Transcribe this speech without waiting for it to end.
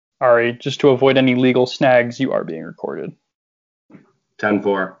Ari, just to avoid any legal snags, you are being recorded.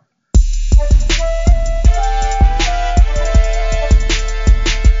 10-4.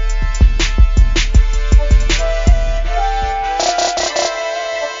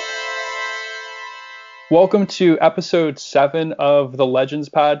 Welcome to episode 7 of the Legends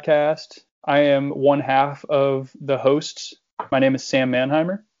podcast. I am one half of the hosts. My name is Sam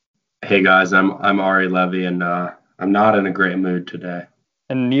Manheimer. Hey guys, I'm Ari Levy, and I'm not in a great mood today.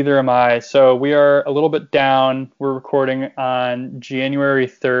 And neither am I. So we are a little bit down. We're recording on January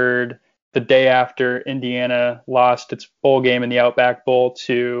 3rd, the day after Indiana lost its bowl game in the Outback Bowl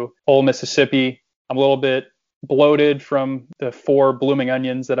to Ole Mississippi. I'm a little bit bloated from the 4 blooming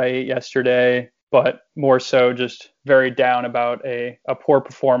onions that I ate yesterday, but more so just very down about a poor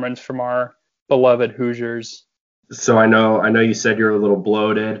performance from our beloved Hoosiers. So I know you said you're a little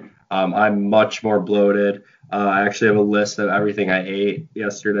bloated. I'm much more bloated. I actually have a list of everything I ate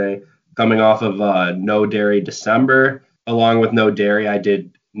yesterday. Coming off of no dairy December, along with no dairy, I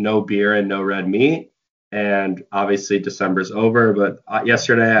did no beer and no red meat. And obviously December's over, but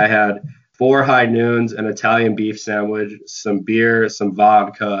yesterday I had 4 high noons, an Italian beef sandwich, some beer, some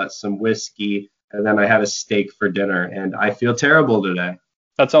vodka, some whiskey, and then I had a steak for dinner. And I feel terrible today.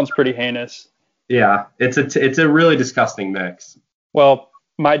 That sounds pretty heinous. Yeah, it's a really disgusting mix. Well,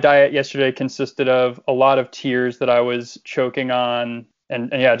 my diet yesterday consisted of a lot of tears that I was choking on and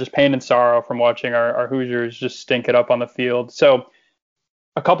yeah, just pain and sorrow from watching our Hoosiers just stink it up on the field. So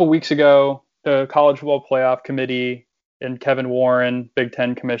a couple weeks ago, the College Football Playoff Committee and Kevin Warren, Big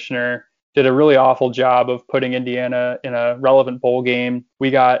Ten commissioner, did a really awful job of putting Indiana in a relevant bowl game.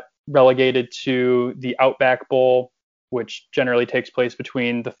 We got relegated to the Outback Bowl, which generally takes place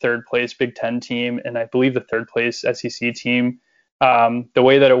between the third place Big Ten team and I believe the third place SEC team. The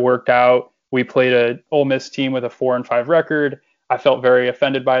way that it worked out, we played an Ole Miss team with a 4-5 record. I felt very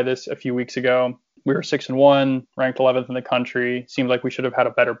offended by this a few weeks ago. We were 6-1, ranked 11th in the country. Seemed like we should have had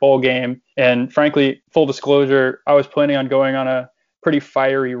a better bowl game. And frankly, full disclosure, I was planning on going on a pretty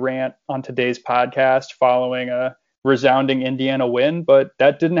fiery rant on today's podcast following a resounding Indiana win, but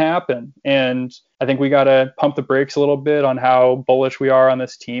that didn't happen. And I think we got to pump the brakes a little bit on how bullish we are on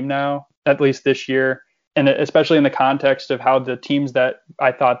this team now, at least this year. And especially in the context of how the teams that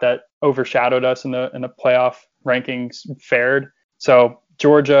I thought that overshadowed us in the playoff rankings fared. So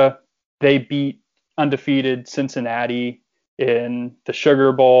Georgia, they beat undefeated Cincinnati in the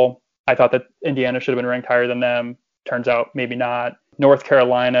Sugar Bowl. I thought that Indiana should have been ranked higher than them. Turns out maybe not. North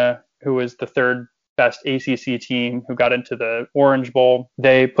Carolina, who was the third best ACC team who got into the Orange Bowl,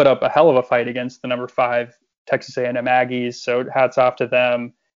 they put up a hell of a fight against the number 5 Texas A&M Aggies. So hats off to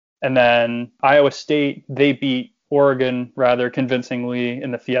them. And then Iowa State, they beat Oregon rather convincingly in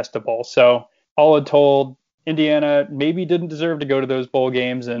the Fiesta Bowl. So all in told, Indiana maybe didn't deserve to go to those bowl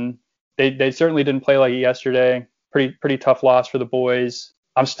games, and they certainly didn't play like it yesterday. Pretty tough loss for the boys.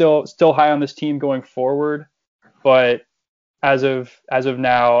 I'm still high on this team going forward, but as of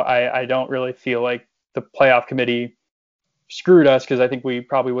now, I don't really feel like the playoff committee screwed us, because I think we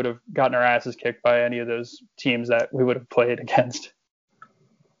probably would have gotten our asses kicked by any of those teams that we would have played against.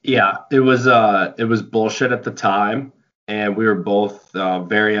 Yeah, it was bullshit at the time, and we were both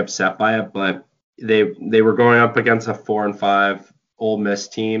very upset by it. But they were going up against a 4-5 Ole Miss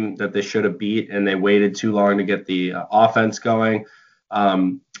team that they should have beat, and they waited too long to get the offense going.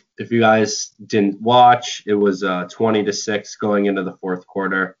 If you guys didn't watch, it was 20-6 going into the fourth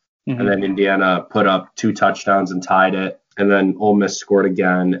quarter, and then Indiana put up 2 touchdowns and tied it. And then Ole Miss scored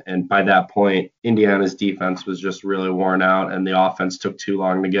again. And by that point, Indiana's defense was just really worn out, and the offense took too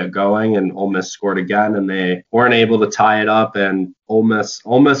long to get going. And Ole Miss scored again, and they weren't able to tie it up. And Ole Miss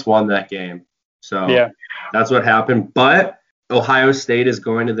won that game. So yeah, that's what happened. But Ohio State is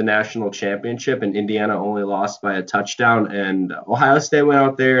going to the national championship, and Indiana only lost by a touchdown. And Ohio State went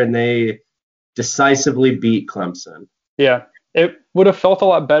out there and they decisively beat Clemson. Yeah. It would have felt a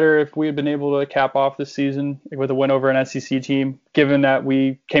lot better if we had been able to cap off the season with a win over an SEC team, given that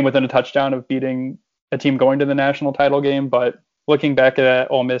we came within a touchdown of beating a team going to the national title game. But looking back at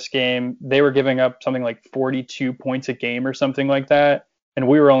that Ole Miss game, they were giving up something like 42 points a game or something like that. And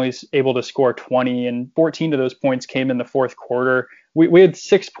we were only able to score 20, and 14 of those points came in the fourth quarter. We had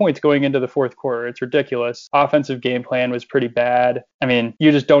 6 points going into the fourth quarter. It's ridiculous. Offensive game plan was pretty bad. I mean,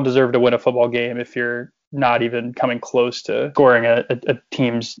 you just don't deserve to win a football game if you're not even coming close to scoring a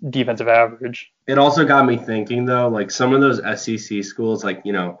team's defensive average. It also got me thinking, though, like some of those SEC schools, like,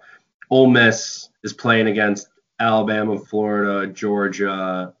 Ole Miss is playing against Alabama, Florida,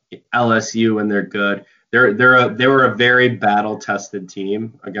 Georgia, LSU, and they're good. They were a very battle-tested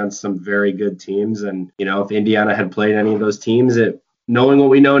team against some very good teams. And, if Indiana had played any of those teams, it knowing what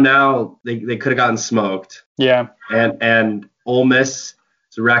we know now, they could have gotten smoked. Yeah. And Ole Miss's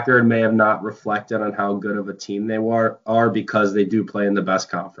record may have not reflected on how good of a team they are because they do play in the best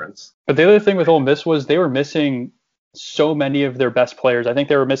conference. But the other thing with Ole Miss was they were missing so many of their best players. I think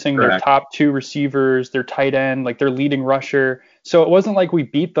they were missing their top 2 receivers, their tight end, like their leading rusher. So it wasn't like we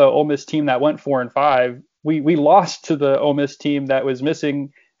beat the Ole Miss team that went 4-5. We lost to the Ole Miss team that was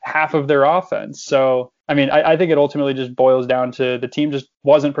missing half of their offense. So, I mean, I think it ultimately just boils down to the team just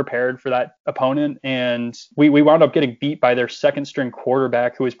wasn't prepared for that opponent. And we wound up getting beat by their second string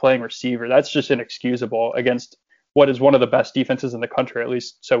quarterback who was playing receiver. That's just inexcusable against what is one of the best defenses in the country, at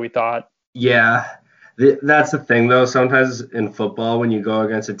least so we thought. Yeah. That's the thing, though. Sometimes in football, when you go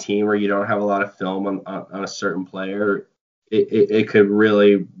against a team where you don't have a lot of film on a certain player, it could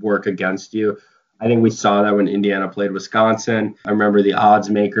really work against you. I think we saw that when Indiana played Wisconsin. I remember the odds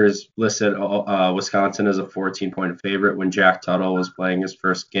makers listed Wisconsin as a 14-point favorite when Jack Tuttle was playing his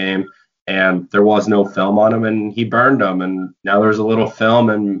first game, and there was no film on him, and he burned them. And now there's a little film,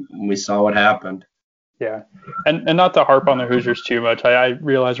 and we saw what happened. Yeah. And not to harp on the Hoosiers too much, I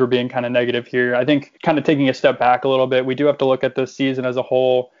realize we're being kind of negative here. I think kind of taking a step back a little bit, we do have to look at this season as a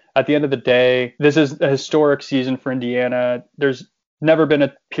whole. At the end of the day, this is a historic season for Indiana. There's never been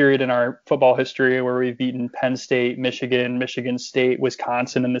a period in our football history where we've beaten Penn State, Michigan State,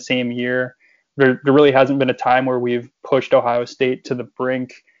 Wisconsin in the same year. There really hasn't been a time where we've pushed Ohio State to the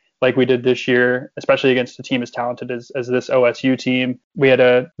brink like we did this year, especially against a team as talented as this OSU team. We had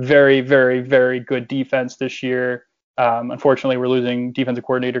a very, very, very good defense this year. Unfortunately, we're losing defensive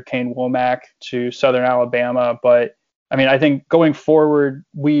coordinator Kane Womack to Southern Alabama. But, I mean, I think going forward,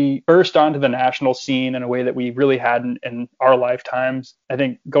 we burst onto the national scene in a way that we really hadn't in our lifetimes. I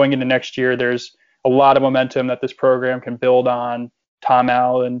think going into next year, there's a lot of momentum that this program can build on. Tom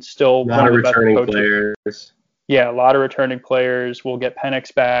Allen still a lot of returning players. Yeah, a lot of returning players. We'll get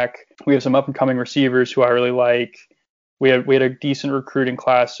Penix back. We have some up and coming receivers who I really like. We had a decent recruiting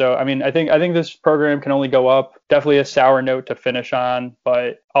class. So, I mean, I think this program can only go up. Definitely a sour note to finish on,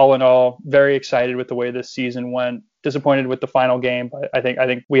 but all in all, very excited with the way this season went. Disappointed with the final game, but I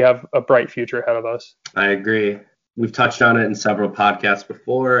think we have a bright future ahead of us. I agree. We've touched on it in several podcasts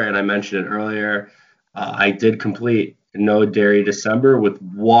before, and I mentioned it earlier. I did complete No Dairy December with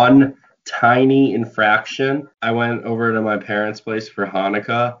one tiny infraction. I went over to my parents' place for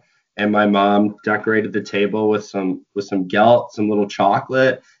Hanukkah, and my mom decorated the table with some gelt, some little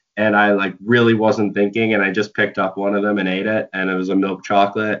chocolate, and I really wasn't thinking, and I just picked up one of them and ate it, and it was a milk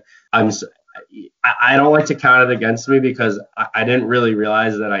chocolate. I don't like to count it against me because I didn't really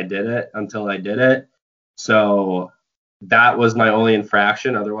realize that I did it until I did it. So that was my only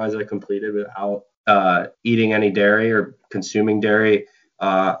infraction. Otherwise, I completed without eating any dairy or consuming dairy.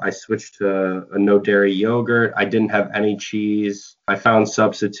 I switched to a no dairy yogurt. I didn't have any cheese. I found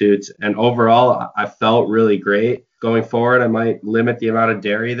substitutes, and overall, I felt really great. Going forward, I might limit the amount of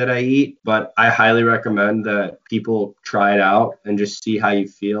dairy that I eat, but I highly recommend that people try it out and just see how you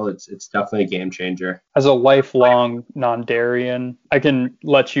feel. It's definitely a game changer. As a lifelong non-dairyan, I can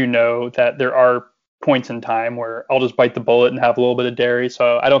let you know that there are points in time where I'll just bite the bullet and have a little bit of dairy.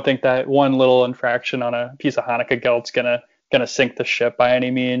 So I don't think that one little infraction on a piece of Hanukkah gelt's gonna sink the ship by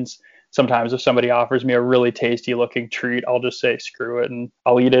any means. Sometimes if somebody offers me a really tasty looking treat, I'll just say screw it and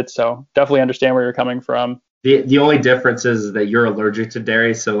I'll eat it. So definitely understand where you're coming from. The only difference is that you're allergic to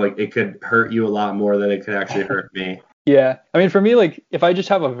dairy, so it could hurt you a lot more than it could actually hurt me. Yeah. I mean, for me, if I just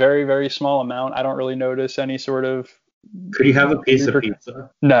have a very, very small amount, I don't really notice any sort of. Could you have a piece of pizza?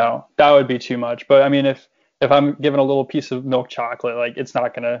 No, that would be too much. But I mean, if I'm given a little piece of milk chocolate, it's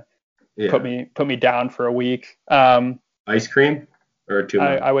not gonna put me down for a week. Ice cream or too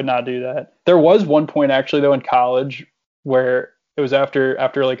much? I would not do that. There was one point actually though in college where it was after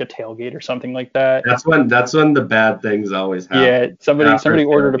like a tailgate or something like that. That's when the bad things always happen. Yeah, somebody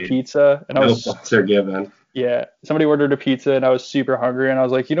ordered a pizza and no fucks are given. Yeah, somebody ordered a pizza and I was super hungry and I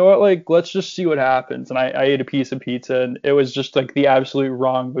was like, you know what, let's just see what happens. And I ate a piece of pizza and it was just the absolute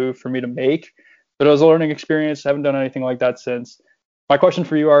wrong move for me to make. But it was a learning experience. I haven't done anything like that since. My question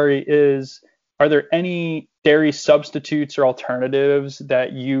for you, Ari, is are there any dairy substitutes or alternatives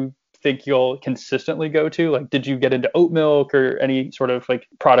that you think you'll consistently go to? Did you get into oat milk or any sort of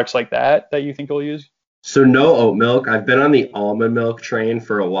products like that you think you'll use? So no oat milk. I've been on the almond milk train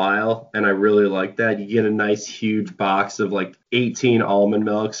for a while, and I really like that. You get a nice huge box of 18 almond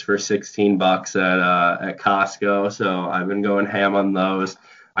milks for $16 at Costco. So I've been going ham on those.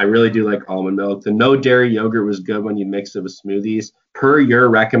 I really do like almond milk. The no dairy yogurt was good when you mix it with smoothies. Per your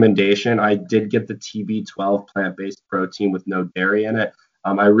recommendation, I did get the TB12 plant-based protein with no dairy in it.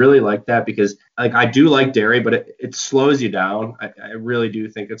 I really like that because like I do like dairy, but it slows you down. I really do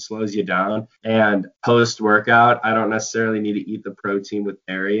think it slows you down. And post workout, I don't necessarily need to eat the protein with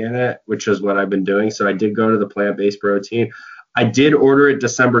dairy in it, which is what I've been doing. So I did go to the plant-based protein. I did order it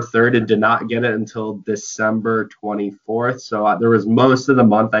December 3rd and did not get it until December 24th. So there was most of the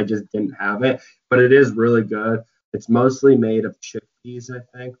month I just didn't have it, but it is really good. It's mostly made of chickpeas, I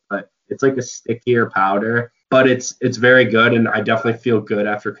think, but it's like a stickier powder, but it's very good, and I definitely feel good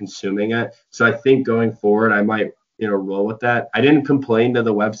after consuming it. So I think going forward, I might roll with that. I didn't complain to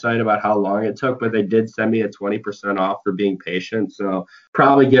the website about how long it took, but they did send me a 20% off for being patient. So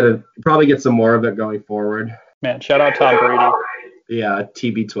probably get some more of it going forward. Man, shout out Tom Brady. Yeah,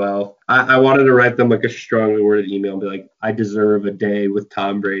 TB12. I wanted to write them like a strongly worded email and be like, I deserve a day with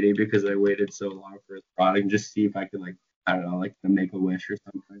Tom Brady because I waited so long for his product, and just see if I could, like, I don't know, like make a wish or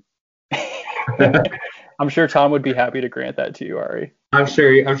something. I'm sure Tom would be happy to grant that to you, Ari. I'm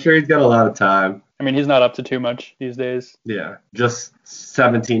sure he's got a lot of time. I mean, he's not up to too much these days. Yeah, just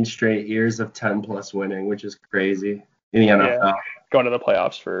 17 straight years of 10 plus winning, which is crazy in the NFL. Yeah, going to the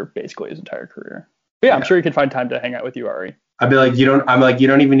playoffs for basically his entire career. But yeah, I'm sure he can find time to hang out with you, Ari. I'd be like, you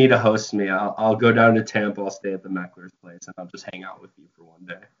don't even need to host me. I'll go down to Tampa. I'll stay at the Meckler's place, and I'll just hang out with you for one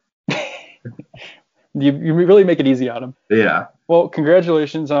day. You really make it easy on him. Yeah. Well,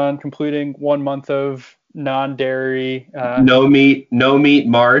 congratulations on completing 1 month of non-dairy. No meat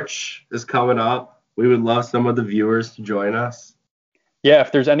March is coming up. We would love some of the viewers to join us. Yeah,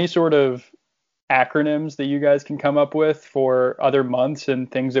 if there's any sort of acronyms that you guys can come up with for other months and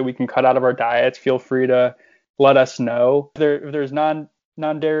things that we can cut out of our diets, feel free to let us know. If there's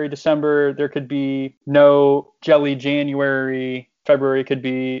non-dairy December, there could be no jelly January. February could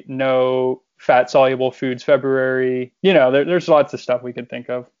be no fat-soluble foods February. There's lots of stuff we could think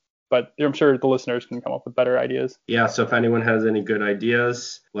of, but I'm sure the listeners can come up with better ideas. Yeah, so if anyone has any good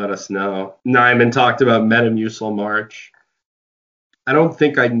ideas, let us know. Nyman talked about Metamucil March. I don't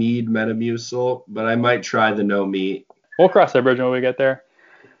think I need Metamucil, but I might try the no meat. We'll cross that bridge when we get there.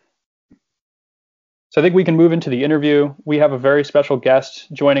 So I think we can move into the interview. We have a very special guest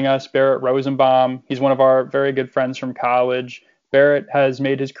joining us, Barrett Rosenbaum. He's one of our very good friends from college. Barrett has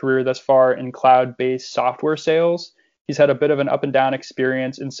made his career thus far in cloud-based software sales. He's had a bit of an up and down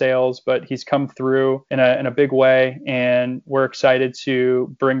experience in sales, but he's come through in a big way, and we're excited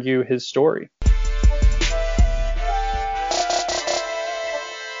to bring you his story.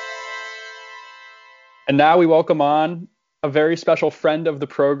 And now we welcome on a very special friend of the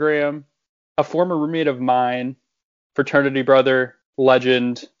program, a former roommate of mine, fraternity brother,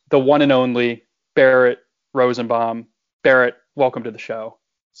 legend, the one and only Barrett Rosenbaum. Barrett, welcome to the show.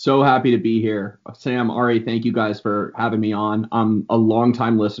 So happy to be here. Sam, Ari, thank you guys for having me on. I'm a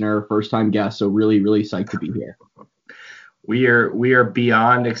longtime listener, first-time guest, so really, really psyched to be here. We are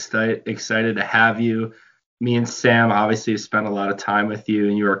beyond excited to have you. Me and Sam obviously have spent a lot of time with you,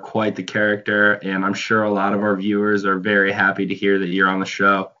 and you are quite the character, and I'm sure a lot of our viewers are very happy to hear that you're on the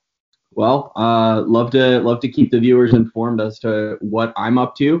show. Well, love to keep the viewers informed as to what I'm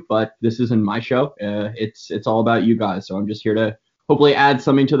up to, but this isn't my show. It's all about you guys, so I'm just here to hopefully add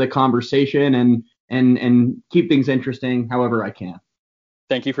something to the conversation and keep things interesting however I can.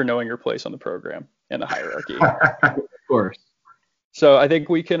 Thank you for knowing your place on the program and the hierarchy. Of course. So I think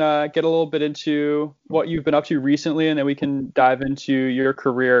we can get a little bit into what you've been up to recently, and then we can dive into your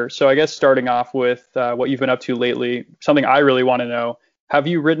career. So I guess starting off with what you've been up to lately, something I really want to know. Have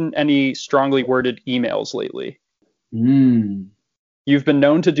you written any strongly worded emails lately? You've been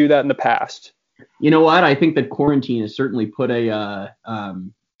known to do that in the past. You know what? I think that quarantine has certainly put a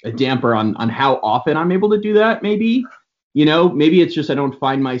damper on how often I'm able to do that. Maybe it's just I don't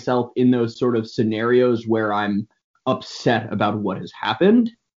find myself in those sort of scenarios where I'm upset about what has happened.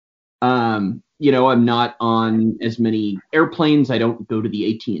 I'm not on as many airplanes. I don't go to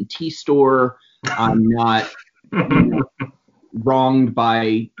the AT&T store. I'm not wronged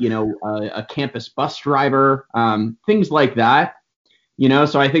by a campus bus driver, things like that.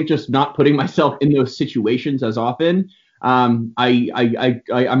 So I think just not putting myself in those situations as often, I'm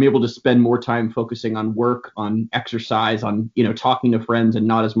able to spend more time focusing on work, on exercise, on talking to friends, and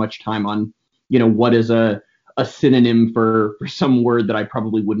not as much time on what is a synonym for some word that I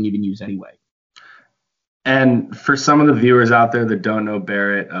probably wouldn't even use anyway. And for some of the viewers out there that don't know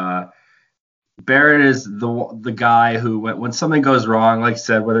Barrett, Barrett is the guy who, when something goes wrong, like I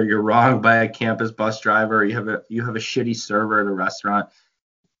said, whether you're wronged by a campus bus driver or you have a shitty server at a restaurant,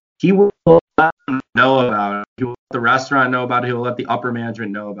 he will let them know about it. He will let the restaurant know about it. He will let the upper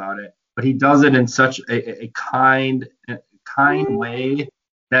management know about it. But he does it in such a kind way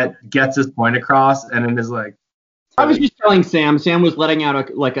that gets his point across, and it is like, I was just telling Sam. Sam was letting out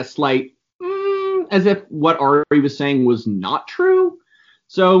a slight, as if what Ari was saying was not true.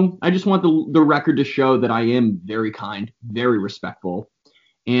 So I just want the record to show that I am very kind, very respectful,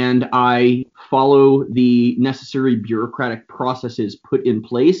 and I follow the necessary bureaucratic processes put in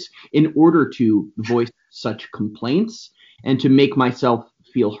place in order to voice such complaints and to make myself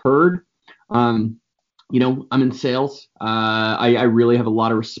feel heard. I'm in sales. I really have a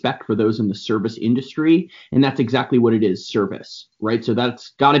lot of respect for those in the service industry, and that's exactly what it is, service, right? So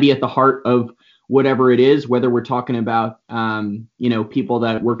that's got to be at the heart of whatever it is, whether we're talking about, people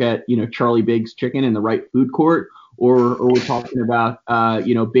that work at, Charlie Big's Chicken in the right food court, or we're talking about,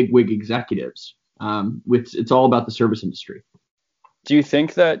 bigwig executives. It's all about the service industry. Do you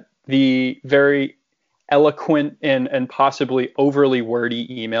think that the very eloquent and possibly overly wordy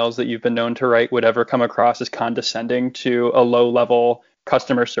emails that you've been known to write would ever come across as condescending to a low-level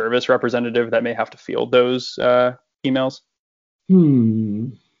customer service representative that may have to field those emails?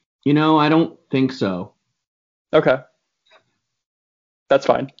 I don't think so. Okay. That's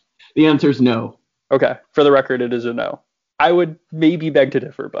fine. The answer is no. Okay. For the record, it is a no. I would maybe beg to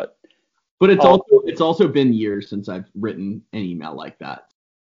differ, but it's also been years since I've written an email like that.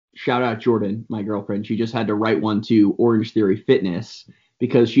 Shout out Jordan, my girlfriend. She just had to write one to Orange Theory Fitness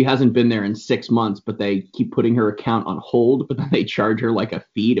because she hasn't been there in 6 months, but they keep putting her account on hold, but then they charge her like a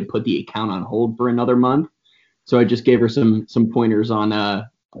fee to put the account on hold for another month. So I just gave her some pointers on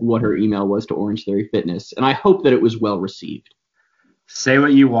what her email was to Orange Theory Fitness, and I hope that it was well received. Say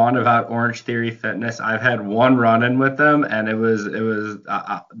what you want about Orange Theory Fitness. I've had one run-in with them, and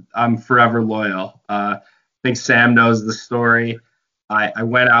I'm forever loyal. I think Sam knows the story. I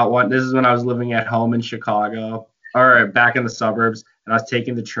went out this is when I was living at home in Chicago, or back in the suburbs, and I was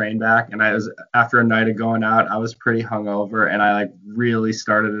taking the train back, and after a night of going out, I was pretty hungover, and I really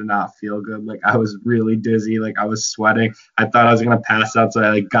started to not feel good. I was really dizzy, I was sweating. I thought I was going to pass out, so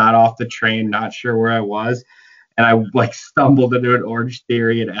I got off the train, not sure where I was. And I stumbled into an Orange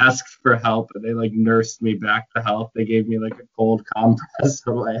Theory and asked for help, and they nursed me back to health. They gave me a cold compress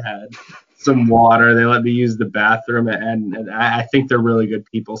on my head, some water. They let me use the bathroom, and I think they're really good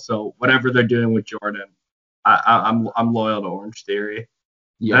people. So whatever they're doing with Jordan, I'm loyal to Orange Theory.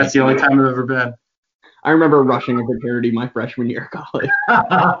 Yeah, that's the only time I've ever been. I remember rushing a fraternity my freshman year of college.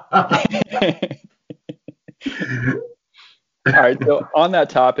 All right. So on that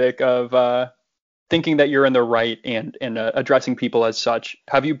topic of thinking that you're in the right and addressing people as such,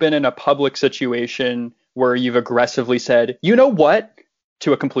 have you been in a public situation where you've aggressively said, "You know what?"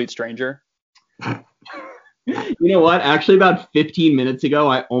 to a complete stranger? You know what? Actually, about 15 minutes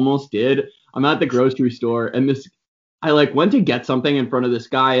ago, I almost did. I'm at the grocery store, and I went to get something in front of this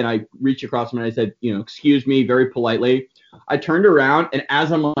guy, and I reached across him and I said, "Excuse me," very politely. I turned around, and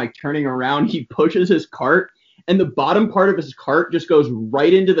as I'm turning around, he pushes his cart, and the bottom part of his cart just goes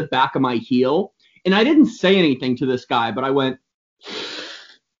right into the back of my heel. And I didn't say anything to this guy, but I went,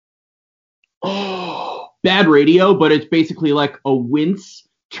 "Oh, bad radio," but it's basically a wince,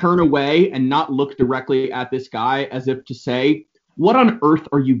 turn away, and not look directly at this guy, as if to say, "What on earth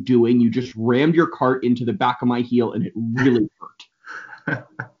are you doing? You just rammed your cart into the back of my heel, and it really hurt."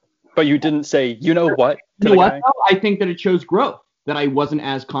 But you didn't say, "You know what?" You know what? Though? I think that it shows growth, that I wasn't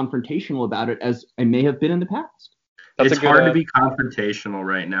as confrontational about it as I may have been in the past. It's hard to be confrontational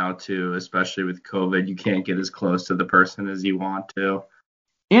right now, too, especially with COVID. You can't get as close to the person as you want to.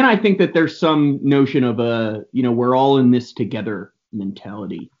 And I think that there's some notion of we're all in this together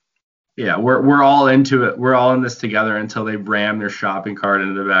mentality. Yeah, we're all into it. We're all in this together until they ram their shopping cart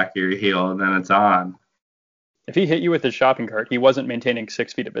into the back of your heel, and then it's on. If he hit you with his shopping cart, he wasn't maintaining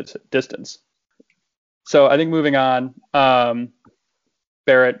 6 feet of distance. So I think moving on,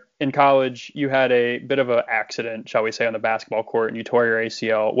 Barrett, in college, you had a bit of an accident, shall we say, on the basketball court, and you tore your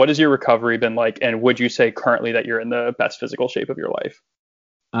ACL. What has your recovery been like, and would you say currently that you're in the best physical shape of your life?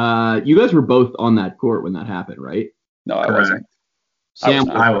 You guys were both on that court when that happened, right? No, I wasn't. Sam,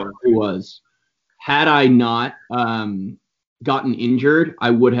 I was. Had I not gotten injured,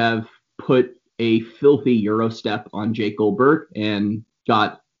 I would have put a filthy Euro step on Jake Goldberg and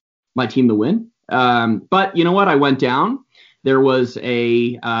got my team the win. But you know what? I went down. There was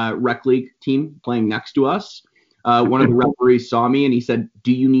a rec league team playing next to us. One of the referees saw me and he said,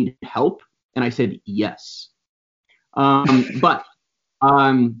 "Do you need help?" And I said, "Yes." But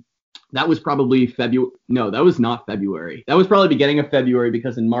that was probably February. No, that was not February. That was probably beginning of February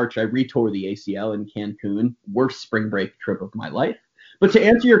because in March I retore the ACL in Cancun. Worst spring break trip of my life. But to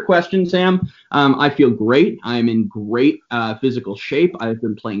answer your question, Sam, I feel great. I'm in great physical shape. I've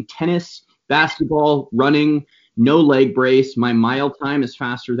been playing tennis, basketball, running, no leg brace. My mile time is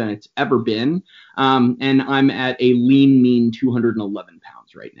faster than it's ever been. And I'm at a lean, mean 211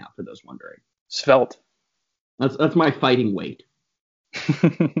 pounds right now, for those wondering. Svelte. That's my fighting weight.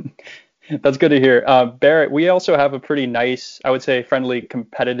 That's good to hear. Barrett, we also have a pretty nice, I would say, friendly,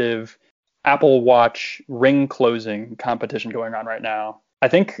 competitive Apple Watch ring closing competition going on right now. I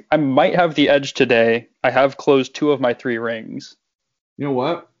think I might have the edge today. I have closed 2 of my 3 rings. You know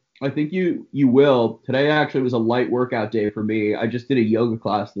what? I think you will. Today actually was a light workout day for me. I just did a yoga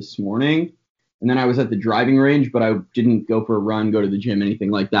class this morning, and then I was at the driving range, but I didn't go for a run, go to the gym,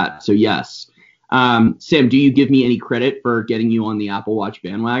 anything like that. So yes. Sam, do you give me any credit for getting you on the Apple Watch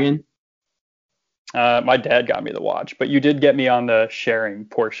bandwagon? My dad got me the watch, but you did get me on the sharing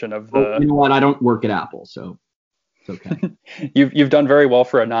portion of the. Well, you know what? I don't work at Apple, so it's okay. You've done very well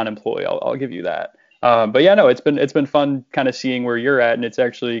for a non-employee. I'll give you that. But yeah, no, it's been fun kind of seeing where you're at, and it's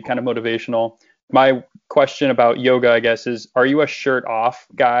actually kind of motivational. My question about yoga, I guess, is: are you a shirt off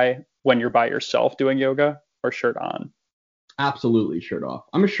guy when you're by yourself doing yoga, or shirt on? Absolutely shirt off.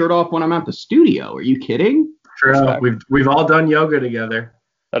 I'm a shirt off when I'm at the studio. Are you kidding? True. We've all done yoga together.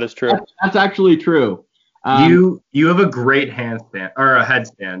 That is true. That's actually true. You have a great handstand or a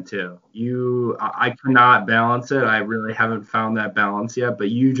headstand too. I cannot balance it. I really haven't found that balance yet, but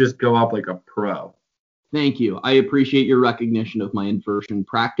you just go up like a pro. Thank you. I appreciate your recognition of my inversion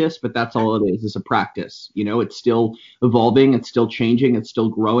practice, but that's all it is. It's a practice. You know, it's still evolving. It's still changing. It's still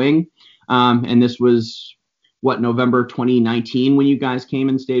growing. And this was November 2019 when you guys came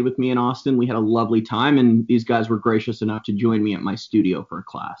and stayed with me in Austin. We had a lovely time, and these guys were gracious enough to join me at my studio for a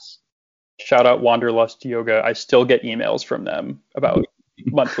class. Shout out Wanderlust Yoga. I still get emails from them about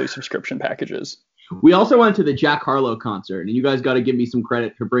monthly subscription packages. We also went to the Jack Harlow concert, and you guys got to give me some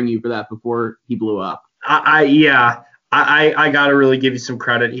credit for bringing you for that before he blew up. I got to really give you some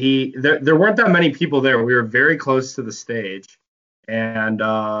credit. There weren't that many people there. We were very close to the stage. And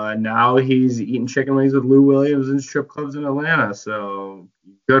now he's eating chicken wings with Lou Williams in strip clubs in Atlanta. So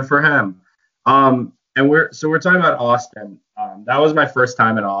good for him. And we're talking about Austin. That was my first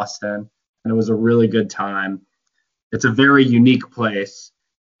time in Austin, and it was a really good time. It's a very unique place.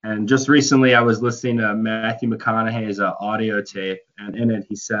 And just recently, I was listening to Matthew McConaughey's audio tape, and in it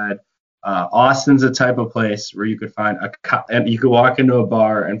he said, Austin's a type of place where you could find and you could walk into a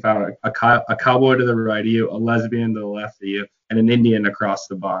bar and find a cowboy to the right of you, a lesbian to the left of you, and an Indian across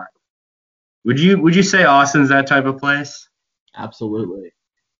the bar. Would you say Austin's that type of place? Absolutely.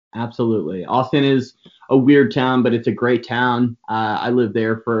 Austin is a weird town, but it's a great town. I lived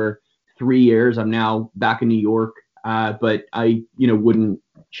there for 3 years. I'm now back in New York, but I wouldn't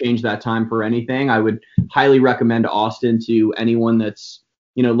change that time for anything. I would highly recommend Austin to anyone that's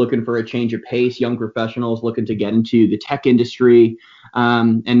looking for a change of pace, young professionals looking to get into the tech industry,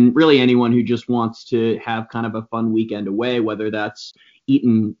 and really anyone who just wants to have kind of a fun weekend away, whether that's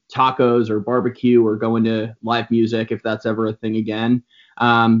eating tacos or barbecue or going to live music, if that's ever a thing again,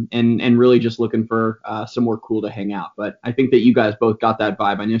 and really just looking for somewhere cool to hang out. But I think that you guys both got that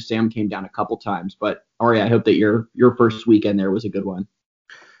vibe. I know Sam came down a couple times, but Ari, I hope that your first weekend there was a good one.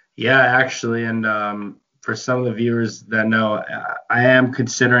 Yeah, actually, and for some of the viewers that know, I am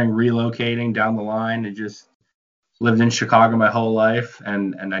considering relocating down the line. I just lived in Chicago my whole life,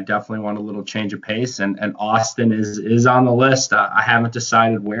 and I definitely want a little change of pace. And Austin is on the list. I haven't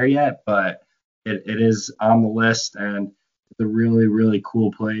decided where yet, but it is on the list, and it's a really, really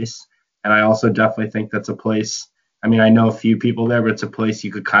cool place. And I also definitely think that's a place. I mean, I know a few people there, but it's a place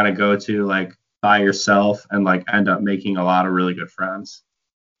you could kind of go to like by yourself and like end up making a lot of really good friends.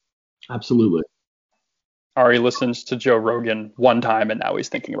 Absolutely. Ari listens to Joe Rogan one time, and now he's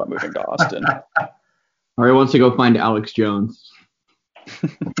thinking about moving to Austin. Ari wants to go find Alex Jones.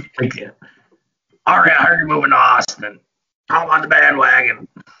 Thank you. Ari, I heard you're moving to Austin. I'm on the bandwagon.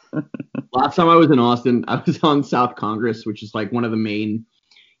 Last time I was in Austin, I was on South Congress, which is like one of the main,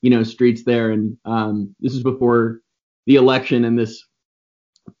 streets there. And this is before the election, and this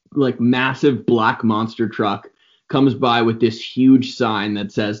like massive black monster truck comes by with this huge sign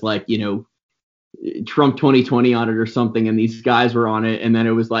that says like, Trump 2020 on it or something, and these guys were on it, and then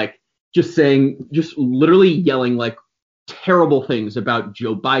it was like just literally yelling like terrible things about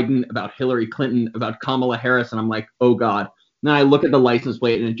Joe Biden, about Hillary Clinton, about Kamala Harris, and I'm like, oh god. And then I look at the license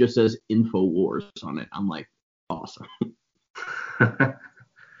plate and it just says InfoWars on it. I'm like, awesome.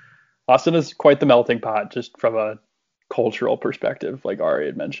 Austin is quite the melting pot, just from a cultural perspective, like Ari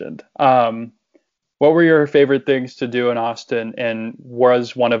had mentioned. What were your favorite things to do in Austin, and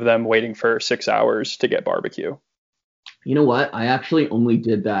was one of them waiting for 6 hours to get barbecue? You know what? I actually only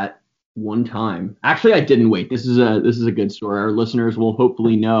did that one time. Actually, I didn't wait. This is a good story. Our listeners will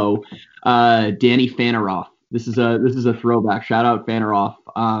hopefully know Danny Fanaroff This is a throwback. Shout out Fanneroff.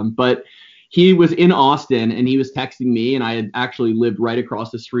 But he was in Austin and he was texting me, and I had actually lived right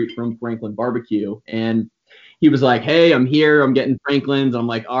across the street from Franklin Barbecue. And he was like, "Hey, I'm here. I'm getting Franklin's." I'm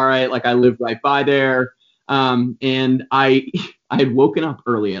like, "All right." Like, I live right by there. And I had woken up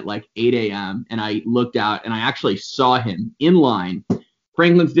early at like 8 a.m. and I looked out and I actually saw him in line.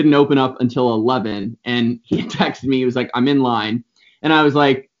 Franklin's didn't open up until 11, and he texted me. He was like, "I'm in line." And I was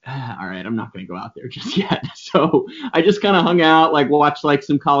like, all right, I'm not going to go out there just yet. So I just kind of hung out, like watched like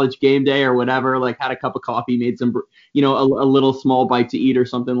some College Game Day or whatever, like had a cup of coffee, made some, a little small bite to eat or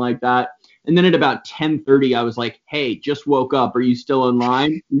something like that. And then at about 10:30, I was like, "Hey, just woke up. Are you still in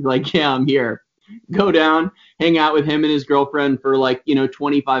line?" He's like, "Yeah, I'm here." Go down, hang out with him and his girlfriend for like,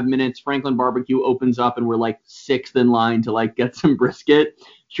 25 minutes. Franklin Barbecue opens up and we're like sixth in line to like get some brisket.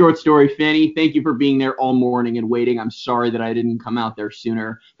 Short story, Fanny, thank you for being there all morning and waiting. I'm sorry that I didn't come out there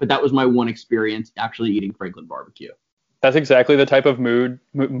sooner, but that was my one experience actually eating Franklin Barbecue. That's exactly the type of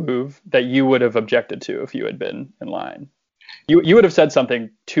move that you would have objected to if you had been in line. You would have said something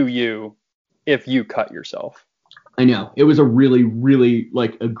to you if you cut yourself. I know. It was a really, really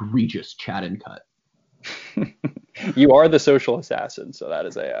like egregious chat and cut. You are the social assassin, so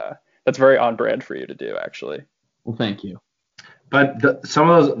that's very on brand for you to do, actually. Well, thank you. But some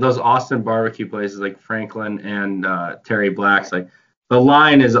of those Austin barbecue places like Franklin and Terry Black's, like the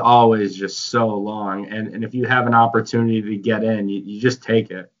line is always just so long, and if you have an opportunity to get in, you just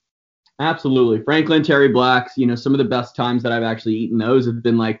take it. Absolutely. Franklin, Terry Black's, some of the best times that I've actually eaten those have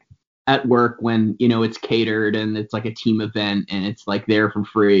been like at work when, it's catered and it's like a team event and it's like there for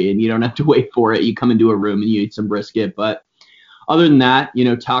free and you don't have to wait for it. You come into a room and you eat some brisket. But other than that,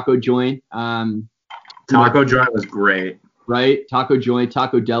 taco joint. Taco joint was great. Right? Taco joint,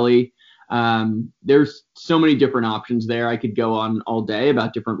 taco deli. There's so many different options there. I could go on all day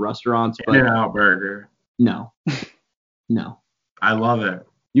about different restaurants. In-N-Out Burger. No. I love it.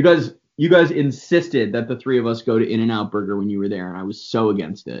 You guys insisted that the three of us go to In-N-Out Burger when you were there, and I was so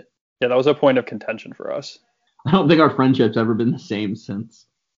against it. Yeah, that was a point of contention for us. I don't think our friendship's ever been the same since.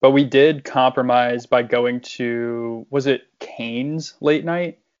 But we did compromise by going to, was it Cane's late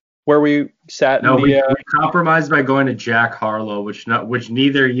night? Where we sat we compromised by going to Jack Harlow, which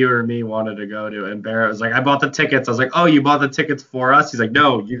neither you or me wanted to go to. And Barrett was like, "I bought the tickets." I was like, "Oh, you bought the tickets for us?" He's like,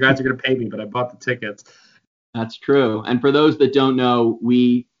 "No, you guys are going to pay me, but I bought the tickets." That's true. And for those that don't know,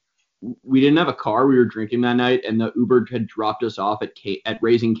 we didn't have a car. We were drinking that night, and the Uber had dropped us off at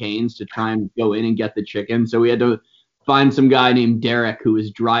Raising Cane's to try and go in and get the chicken. So we had to find some guy named Derek who was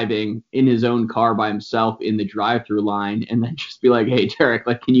driving in his own car by himself in the drive-through line, and then just be like, "Hey, Derek,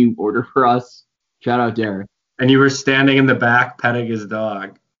 like, can you order for us?" Shout out Derek. And you were standing in the back petting his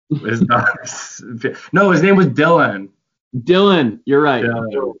dog. His dog. No, his name was Dylan. Dylan, you're right.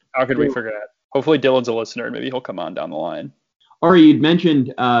 Dylan. How could we forget? Hopefully Dylan's a listener and maybe he'll come on down the line. Ari, you'd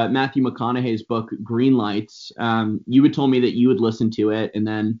mentioned Matthew McConaughey's book, Green Lights. You had told me that you had listened to it, and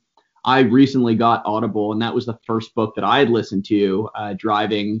then I recently got Audible, and that was the first book that I had listened to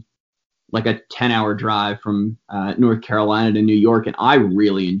driving like a 10-hour drive from North Carolina to New York, and I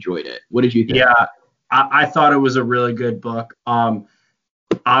really enjoyed it. What did you think? Yeah, I thought it was a really good book.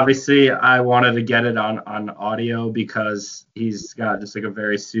 Obviously, I wanted to get it on audio because he's got just like a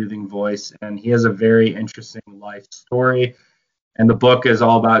very soothing voice, and he has a very interesting life story. And the book is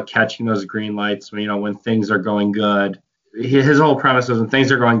all about catching those green lights when things are going good. His whole premise was when things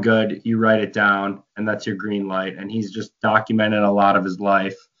are going good, you write it down, and that's your green light. And he's just documented a lot of his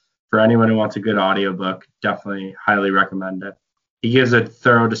life. For anyone who wants a good audiobook, definitely highly recommend it. He gives a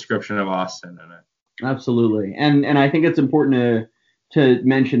thorough description of Austin in it. Absolutely. And I think it's important to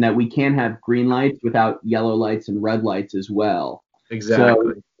mention that we can have green lights without yellow lights and red lights as well.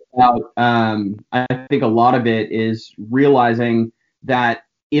 Exactly. So I think a lot of it is realizing that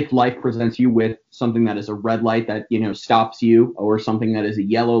if life presents you with something that is a red light that, stops you, or something that is a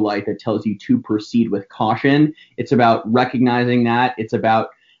yellow light that tells you to proceed with caution, it's about recognizing that. It's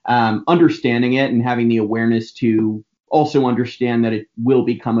about understanding it and having the awareness to also understand that it will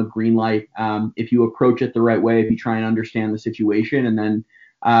become a green light if you approach it the right way, if you try and understand the situation. And then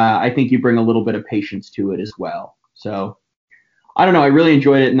I think you bring a little bit of patience to it as well. So I don't know. I really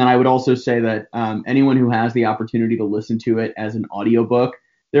enjoyed it. And then I would also say that anyone who has the opportunity to listen to it as an audiobook,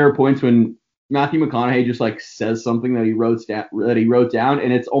 there are points when Matthew McConaughey just like says something that he wrote down,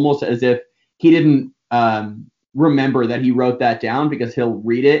 and it's almost as if he didn't remember that he wrote that down, because he'll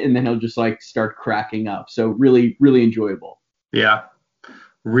read it and then he'll just like start cracking up. So really, really enjoyable. Yeah.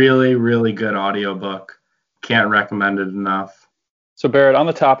 Really, really good audiobook. Can't recommend it enough. So Barrett, on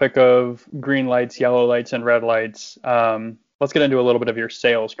the topic of green lights, yellow lights, and red lights, let's get into a little bit of your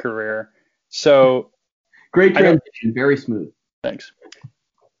sales career. So Great transition, very smooth. Thanks.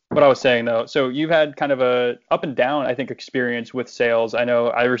 What I was saying though, so you've had kind of a up and down, I think, experience with sales. I know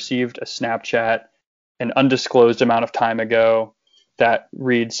I received a Snapchat an undisclosed amount of time ago that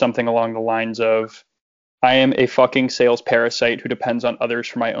reads something along the lines of, I am a fucking sales parasite who depends on others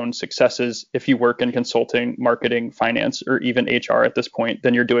for my own successes. If you work in consulting, marketing, finance, or even HR at this point,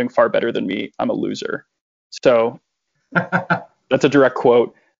 then you're doing far better than me. I'm a loser. So that's a direct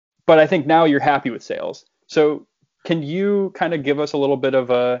quote. But I think now you're happy with sales. So can you kind of give us a little bit of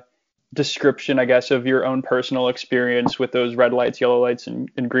a description, I guess, of your own personal experience with those red lights, yellow lights, and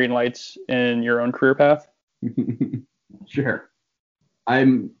green lights in your own career path? Sure.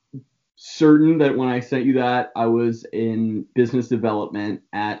 I'm certain that when I sent you that, I was in business development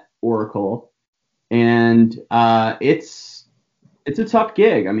at Oracle, and it's a tough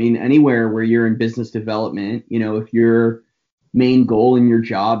gig. I mean, anywhere where you're in business development, if your main goal in your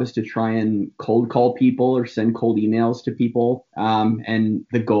job is to try and cold call people or send cold emails to people, and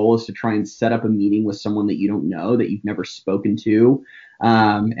the goal is to try and set up a meeting with someone that you don't know, that you've never spoken to,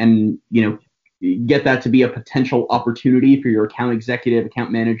 and get that to be a potential opportunity for your account executive,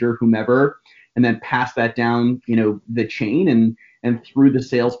 account manager, whomever, and then pass that down, the chain and through the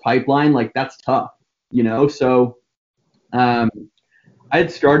sales pipeline. Like, that's tough, so I had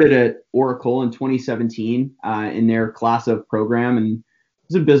started at Oracle in 2017 in their class of program, and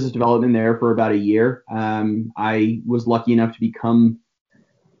was in business development there for about a year. I was lucky enough to become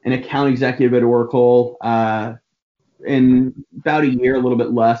an account executive at Oracle in about a year, a little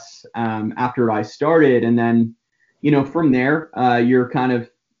bit less, after I started. And then, from there, you're kind of,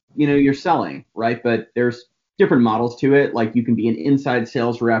 you're selling, right? But there's different models to it. Like, you can be an inside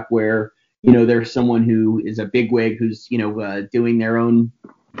sales rep where, there's someone who is a bigwig who's, doing their own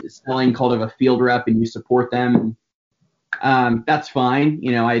selling, called a field rep, and you support them. That's fine.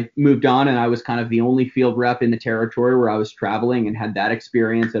 I moved on, and I was kind of the only field rep in the territory where I was traveling, and had that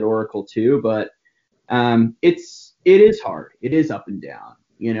experience at Oracle too. But it is hard. It is up and down,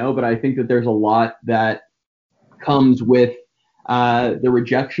 but I think that there's a lot that comes with the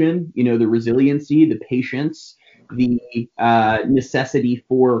rejection, the resiliency, the patience, the necessity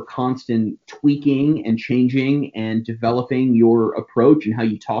for constant tweaking and changing and developing your approach and how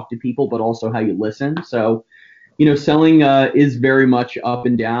you talk to people, but also how you listen. So, selling is very much up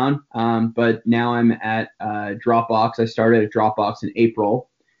and down, but now I'm at Dropbox. I started at Dropbox in April.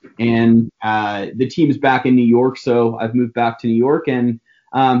 And the team's back in New York, so I've moved back to New York, and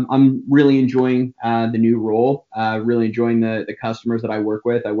I'm really enjoying the new role, really enjoying the customers that I work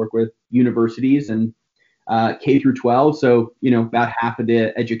with. I work with universities and K through 12, so about half of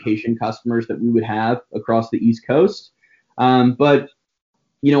the education customers that we would have across the East Coast. But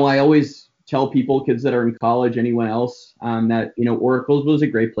I always tell people, kids that are in college, anyone else, that Oracle was a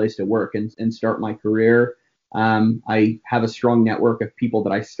great place to work and start my career. I have a strong network of people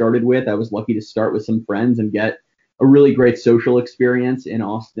that I started with. I was lucky to start with some friends and get a really great social experience in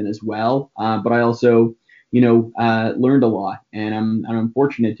Austin as well. But I also, learned a lot, and I'm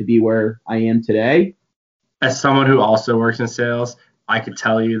fortunate to be where I am today. As someone who also works in sales, I could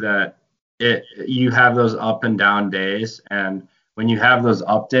tell you that you have those up and down days, and when you have those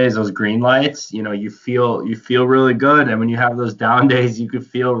up days, those green lights, you feel really good, and when you have those down days, you could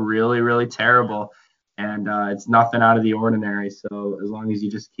feel really, really terrible. And it's nothing out of the ordinary. So as long as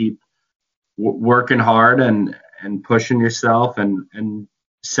you just keep working hard and pushing yourself and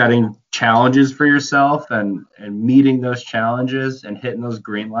setting challenges for yourself and meeting those challenges and hitting those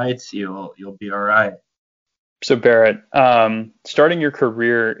green lights, you'll be all right. So Barrett, starting your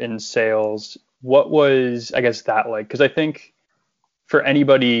career in sales, what was, I guess, that like? Because I think for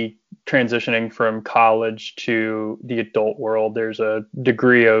anybody transitioning from college to the adult world, there's a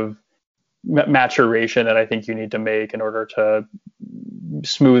degree of maturation that I think you need to make in order to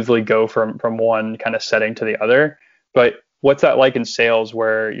smoothly go from one kind of setting to the other. But what's that like in sales,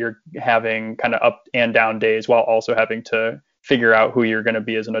 where you're having kind of up and down days while also having to figure out who you're going to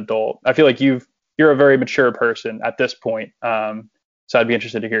be as an adult? I feel like you're a very mature person at this point. So I'd be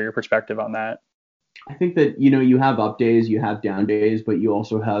interested to hear your perspective on that. I think that, you have up days, you have down days, but you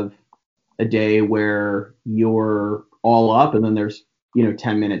also have a day where you're all up, and then there's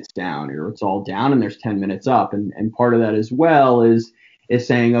 10 minutes down, or it's all down and there's 10 minutes up. And part of that as well is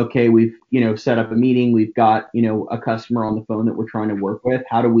saying, okay, we've, set up a meeting. We've got, a customer on the phone that we're trying to work with.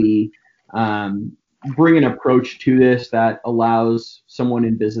 How do we bring an approach to this that allows someone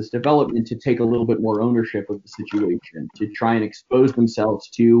in business development to take a little bit more ownership of the situation, to try and expose themselves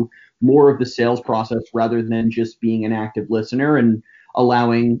to more of the sales process rather than just being an active listener, and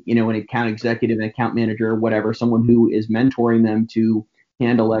allowing, an account executive, an account manager, whatever, someone who is mentoring them to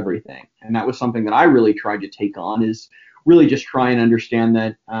handle everything. And that was something that I really tried to take on, is really just try and understand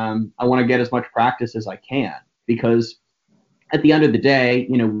that I want to get as much practice as I can, because at the end of the day,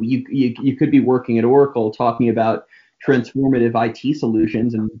 you could be working at Oracle talking about transformative IT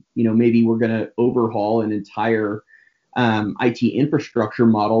solutions, and maybe we're going to overhaul an entire IT infrastructure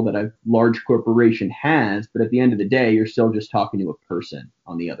model that a large corporation has. But at the end of the day, you're still just talking to a person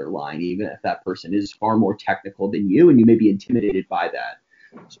on the other line, even if that person is far more technical than you, and you may be intimidated by that.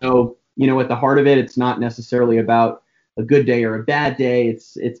 So, at the heart of it, it's not necessarily about a good day or a bad day.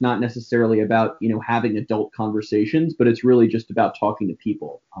 It's not necessarily about, having adult conversations, but it's really just about talking to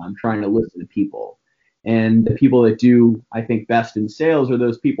people, trying to listen to people. And the people that do, I think, best in sales are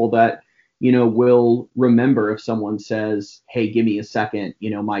those people that, will remember if someone says, hey, give me a second,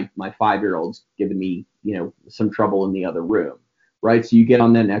 my 5-year-old's giving me, some trouble in the other room, right? So you get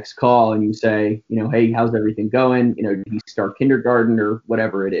on that next call and you say, hey, how's everything going? Did he start kindergarten or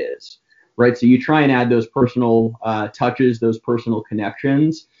whatever it is, right? So you try and add those personal touches, those personal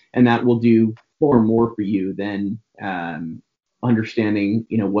connections, and that will do far more for you than understanding,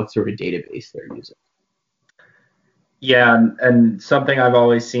 what sort of database they're using. Yeah, and something I've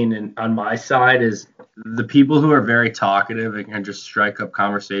always seen on my side is the people who are very talkative and can just strike up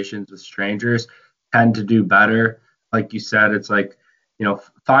conversations with strangers tend to do better. Like you said, it's like,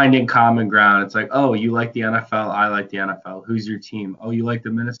 finding common ground. It's like, oh, you like the NFL, I like the NFL. Who's your team? Oh, you like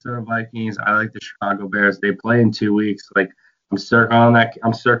the Minnesota Vikings, I like the Chicago Bears. They play in 2 weeks. Like, I'm circling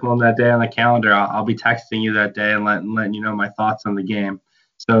that day on the calendar. I'll be texting you that day and letting you know my thoughts on the game.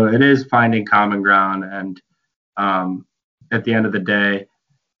 So it is finding common ground, and at the end of the day,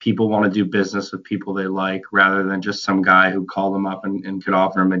 people want to do business with people they like rather than just some guy who called them up and could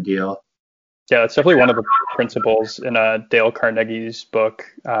offer them a deal. Yeah, it's definitely one of the principles in Dale Carnegie's book,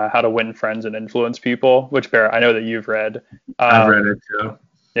 How to Win Friends and Influence People, which, Barrett, I know that you've read. I've read it too.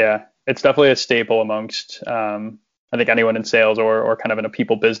 Yeah, it's definitely a staple amongst, I think, anyone in sales or kind of in a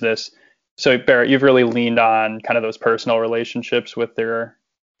people business. So, Barrett, you've really leaned on kind of those personal relationships with their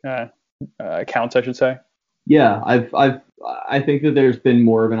accounts, I should say. Yeah, I think that there's been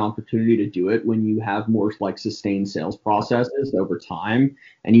more of an opportunity to do it when you have more like sustained sales processes over time,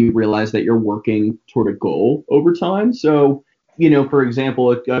 and you realize that you're working toward a goal over time. So, for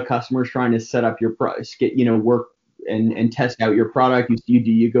example, a customer's trying to set up your price, work and test out your product.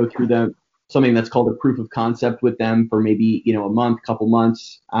 You go through something that's called a proof of concept with them for maybe, a month, couple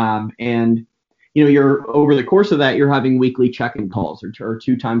months, and you're over the course of that, you're having weekly check-in calls or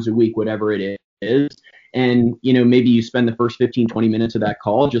 2 times a week, whatever it is. And, maybe you spend the first 15, 20 minutes of that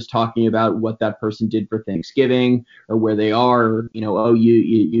call just talking about what that person did for Thanksgiving or where they are, or, oh,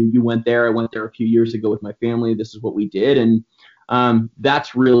 you went there. I went there a few years ago with my family. This is what we did. And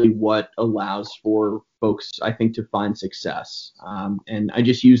that's really what allows for folks, I think, to find success. And I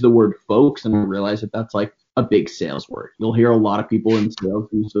just use the word folks, and I realize that that's like a big sales word. You'll hear a lot of people in sales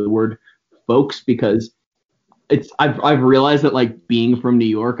use the word folks because I've realized that, like, being from New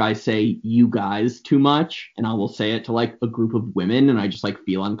York, I say you guys too much, and I will say it to like a group of women, and I just like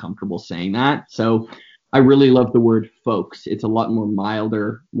feel uncomfortable saying that. So I really love the word folks. It's a lot more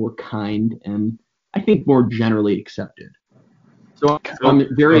milder, more kind, and I think more generally accepted. So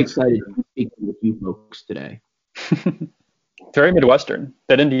I'm very excited to be speaking with you folks today. Very Midwestern.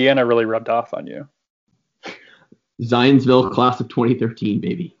 That Indiana really rubbed off on you. Zionsville, class of 2013,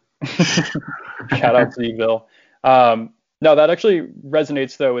 baby. Shout out to you, Bill. No, that actually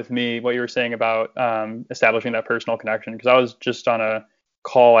resonates though with me, what you were saying about establishing that personal connection, because I was just on a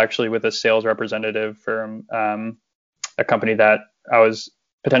call actually with a sales representative from a company that I was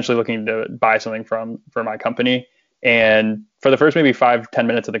potentially looking to buy something from for my company. And for the first maybe 5-10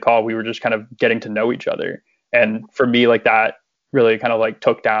 minutes of the call, we were just kind of getting to know each other. And for me, like, that really kind of like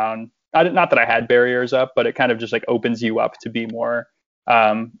took down, not that I had barriers up, but it kind of just like opens you up to be more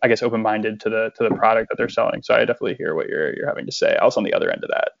I guess open-minded to the product that they're selling. So I definitely hear what you're having to say. I was on the other end of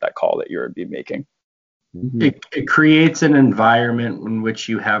that call that you're making. It creates an environment in which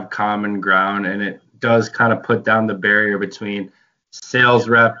you have common ground, and it does kind of put down the barrier between sales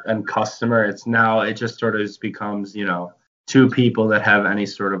rep and customer. It just sort of becomes, 2 people that have any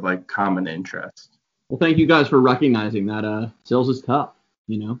sort of like common interest. Well, thank you guys for recognizing that sales is tough,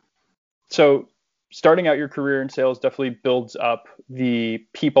 So starting out your career in sales definitely builds up the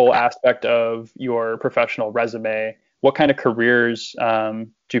people aspect of your professional resume. What kind of careers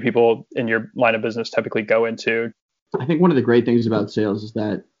do people in your line of business typically go into? I think one of the great things about sales is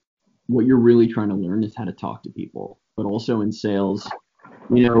that what you're really trying to learn is how to talk to people. But also in sales,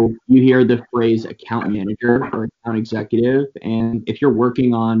 you hear the phrase account manager or account executive. And if you're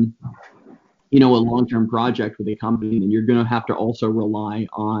working on a long-term project with a company, then you're going to have to also rely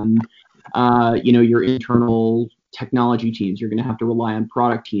on, your internal technology teams. You're going to have to rely on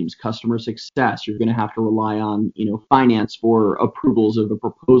product teams, customer success. You're going to have to rely on, finance for approvals of the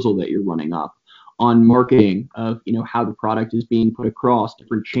proposal that you're running up, on marketing of, how the product is being put across,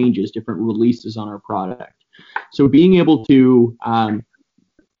 different changes, different releases on our product. So being able to,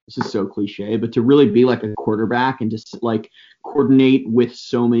 this is so cliche, but to really be like a quarterback and just like coordinate with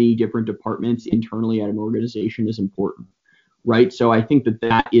so many different departments internally at an organization is important, right? So I think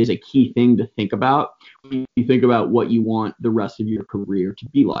that is a key thing to think about when you think about what you want the rest of your career to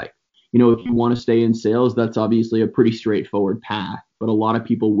be like. If you want to stay in sales, that's obviously a pretty straightforward path, but a lot of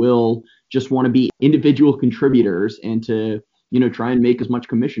people will just want to be individual contributors and to, try and make as much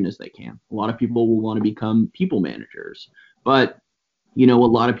commission as they can. A lot of people will want to become people managers, but a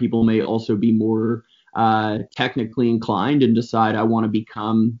lot of people may also be more technically inclined and decide I want to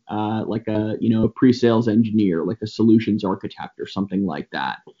become like a pre-sales engineer, like a solutions architect or something like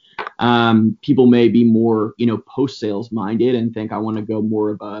that. People may be more, post-sales minded and think I want to go more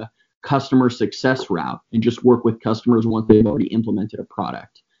of a customer success route and just work with customers once they've already implemented a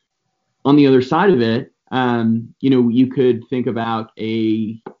product. On the other side of it, you could think about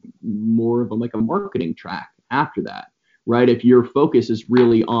a more of like a marketing track after that. Right? If your focus is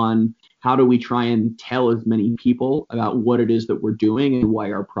really on how do we try and tell as many people about what it is that we're doing and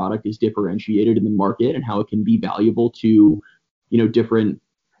why our product is differentiated in the market and how it can be valuable to, different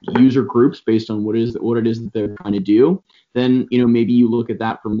user groups based on what it is that they're trying to do, then, maybe you look at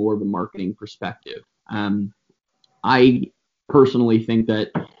that from more of a marketing perspective. I personally think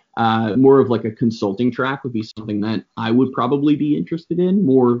that more of like a consulting track would be something that I would probably be interested in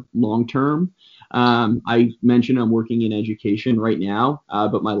more long term. I mentioned I'm working in education right now,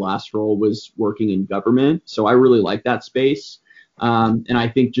 but my last role was working in government. So I really like that space. And I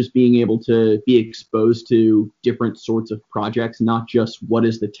think just being able to be exposed to different sorts of projects, not just what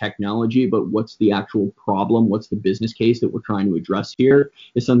is the technology, but what's the actual problem, what's the business case that we're trying to address here,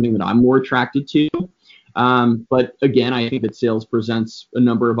 is something that I'm more attracted to. But again, I think that sales presents a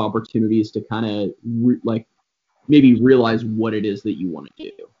number of opportunities to kind of maybe realize what it is that you want to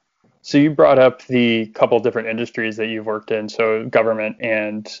do. So you brought up the couple different industries that you've worked in, so government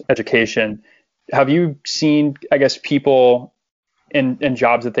and education. Have you seen, I guess, people in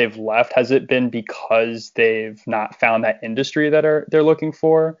jobs that they've left? Has it been because they've not found that industry that they're looking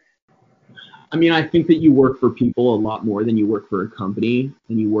for? I mean, I think that you work for people a lot more than you work for a company,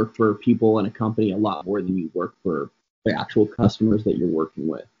 and you work for people in a company a lot more than you work for the actual customers that you're working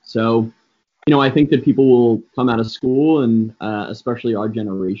with. So, I think that people will come out of school, and especially our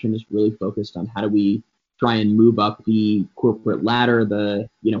generation is really focused on how do we try and move up the corporate ladder, the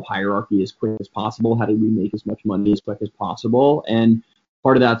hierarchy as quick as possible. How do we make as much money as quick as possible? And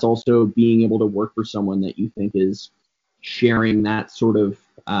part of that's also being able to work for someone that you think is sharing that sort of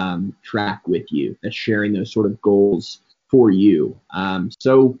track with you, that's sharing those sort of goals for you.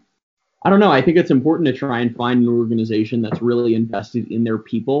 So I don't know. I think it's important to try and find an organization that's really invested in their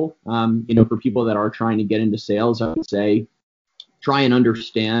people. For people that are trying to get into sales, I would say try and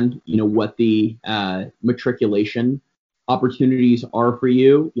understand, what the matriculation opportunities are for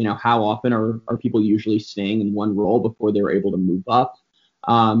you. How often are people usually staying in one role before they're able to move up?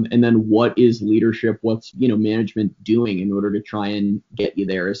 And then what is leadership? What's, management doing in order to try and get you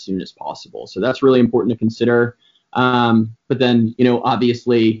there as soon as possible? So that's really important to consider. But then,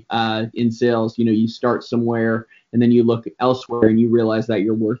 obviously, in sales, you start somewhere and then you look elsewhere and you realize that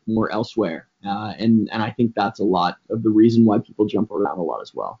you're worth more elsewhere. And I think that's a lot of the reason why people jump around a lot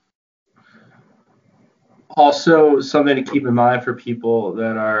as well. Also, something to keep in mind for people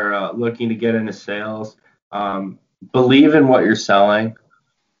that are looking to get into sales, believe in what you're selling.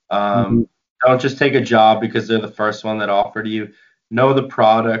 Don't just take a job because they're the first one that offered you. Know the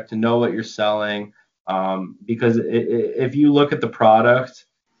product, know what you're selling. Because if you look at the product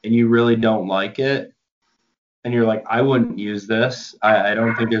and you really don't like it, and you're like, I wouldn't use this, I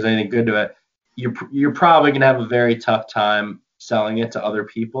don't think there's anything good to it, you're probably going to have a very tough time selling it to other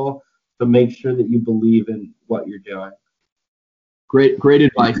people. So make sure that you believe in what you're doing. Great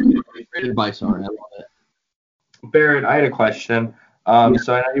advice. Great advice, Aaron. I love it. Barrett, I had a question. So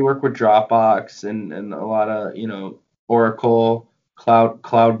I know you work with Dropbox and a lot of, Oracle,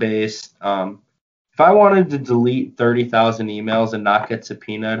 cloud-based. If I wanted to delete 30,000 emails and not get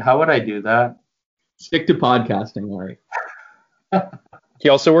subpoenaed, how would I do that? Stick to podcasting, Larry. He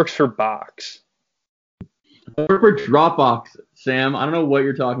also works for Box. I work for Dropbox, Sam. I don't know what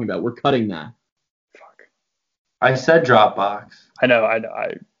you're talking about. We're cutting that. Fuck. I said Dropbox. I know.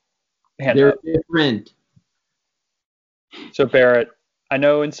 They're different. So Barrett, I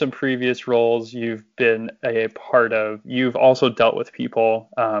know in some previous roles you've also dealt with people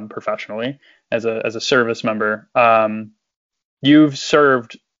professionally as a service member. You've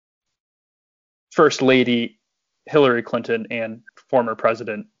served First Lady Hillary Clinton and former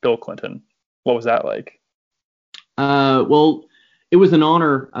President Bill Clinton. What was that like? Well, it was an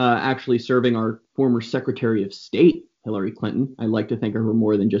honor actually serving our former Secretary of State, Hillary Clinton. I like to think of her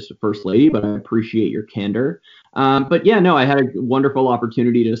more than just a first lady, but I appreciate your candor. But yeah, no, I had a wonderful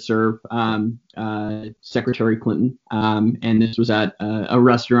opportunity to serve Secretary Clinton, and this was at a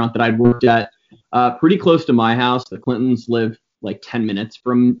restaurant that I'd worked at pretty close to my house. The Clintons live like 10 minutes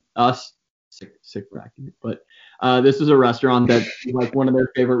from us. Sick bracket, but this was a restaurant that like one of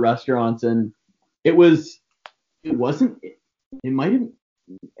their favorite restaurants, and it might have.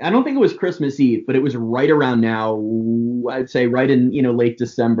 I don't think it was Christmas Eve, but it was right around now. I'd say right in late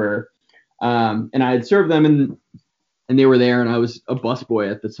December, and I had served them, and they were there, and I was a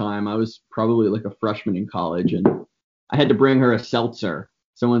busboy at the time. I was probably like a freshman in college, and I had to bring her a seltzer.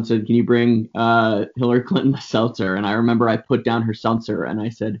 Someone said, "Can you bring Hillary Clinton a seltzer?" And I remember I put down her seltzer, and I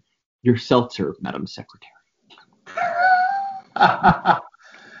said, "Your seltzer, Madam Secretary."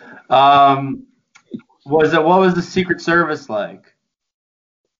 What was the Secret Service like?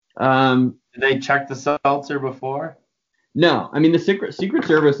 Did they check the seltzer before? No, I mean the Secret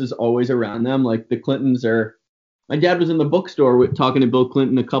Service is always around them. Like the Clintons are. My dad was in the bookstore talking to Bill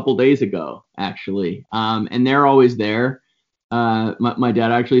Clinton a couple days ago, actually, and they're always there. My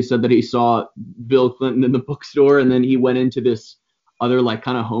dad actually said that he saw Bill Clinton in the bookstore, and then he went into this other like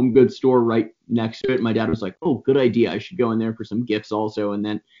kind of home goods store right next to it. My dad was like, "Oh, good idea. I should go in there for some gifts also." And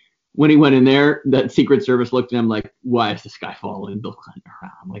then when he went in there, that Secret Service looked at him like, "Why is this guy following Bill Clinton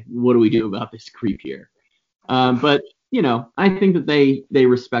around? Like, what do we do about this creep here?" But I think that they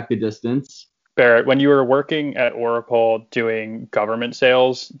respect the distance. Barrett, when you were working at Oracle doing government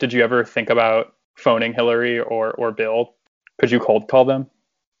sales, did you ever think about phoning Hillary or Bill? Could you cold call them?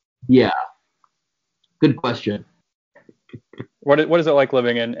 Yeah. Good question. What is it like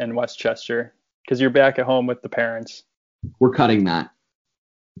living in Westchester? Because you're back at home with the parents. We're cutting that.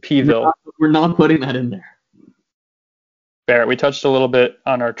 Peeville. We're not putting that in there. Barrett, we touched a little bit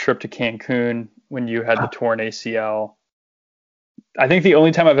on our trip to Cancun when you had the torn ACL. I think the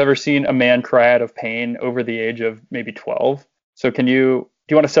only time I've ever seen a man cry out of pain over the age of maybe 12. So do you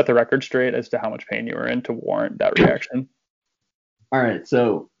want to set the record straight as to how much pain you were in to warrant that reaction? All right,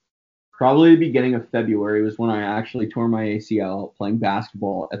 so probably the beginning of February was when I actually tore my ACL playing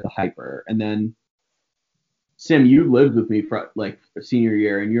basketball at the Hyper. And then, Sim, you lived with me for like senior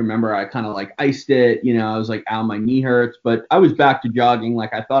year, and you remember I kind of like iced it. I was like, ow, my knee hurts. But I was back to jogging.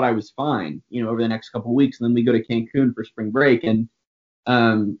 Like I thought I was fine, over the next couple of weeks. And then we go to Cancun for spring break, and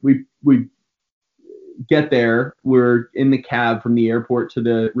we get there. We're in the cab from the airport to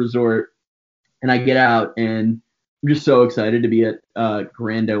the resort, and I get out, and I'm just so excited to be at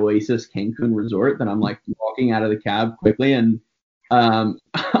Grand Oasis Cancun Resort that I'm like walking out of the cab quickly, and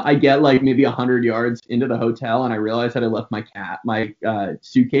I get like maybe 100 yards into the hotel, and I realize that I left my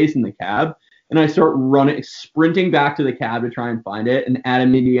suitcase in the cab, and I start sprinting back to the cab to try and find it. And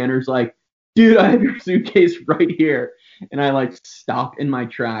Adam Indianer's like, "Dude, I have your suitcase right here." And I like stop in my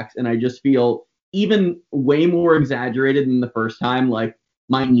tracks, and I just feel even way more exaggerated than the first time. Like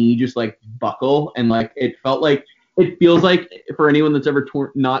my knee just like buckle, and like it feels like for anyone that's ever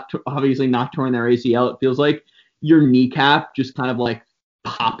obviously not torn their ACL, it feels like your kneecap just kind of like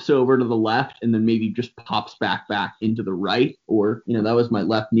pops over to the left and then maybe just pops back into the right, or that was my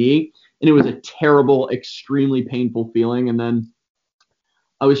left knee, and it was a terrible, extremely painful feeling. And then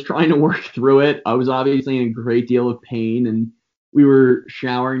I was trying to work through it. I was obviously in a great deal of pain, and we were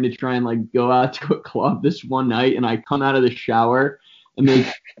showering to try and like go out to a club this one night, and I come out of the shower and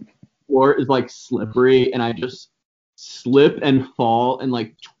the floor is like slippery, and I just slip and fall and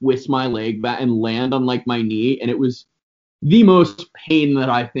like twist my leg back and land on like my knee, and it was the most pain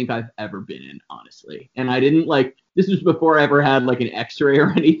that I think I've ever been in, honestly. And I didn't like, this was before I ever had like an x-ray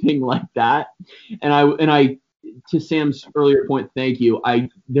or anything like that. And I to Sam's earlier point, thank you,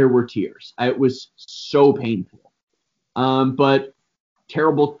 there were tears. It was so painful. But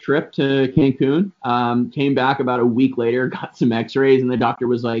terrible trip to Cancun. Came back about a week later, got some x-rays, and the doctor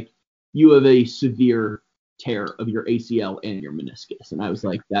was like, "You have a severe tear of your ACL and your meniscus." And I was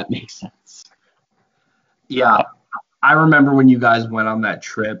like, that makes sense. Yeah, I remember when you guys went on that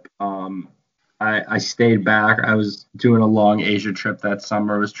trip. I stayed back. I was doing a long Asia trip that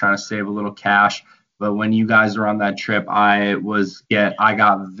summer. I was trying to save a little cash. But when you guys were on that trip, I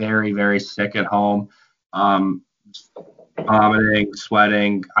got very, very sick at home. Vomiting,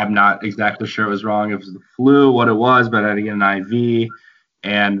 sweating. I'm not exactly sure it was wrong. It was the flu, what it was, but I had to get an IV.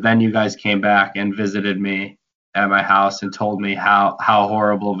 And then you guys came back and visited me at my house and told me how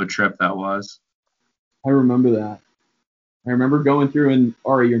horrible of a trip that was. I remember that. I remember going through, and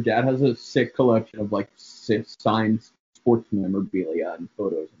Ari, your dad has a sick collection of like signed sports memorabilia and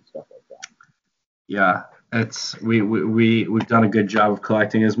photos and stuff like that. Yeah, we've done a good job of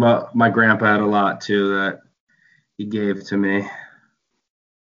collecting. My grandpa had a lot too that he gave to me.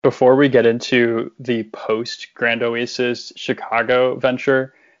 Before we get into the post Grand Oasis Chicago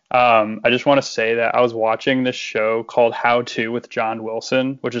venture, I just want to say that I was watching this show called How To with John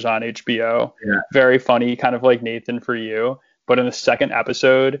Wilson, which is on HBO. Yeah. Very funny, kind of like Nathan for You. But in the second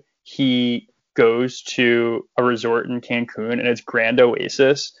episode, he goes to a resort in Cancun and it's Grand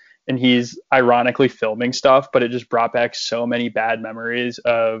Oasis. And he's ironically filming stuff, but it just brought back so many bad memories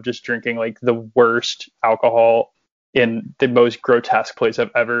of just drinking like the worst alcohol in the most grotesque place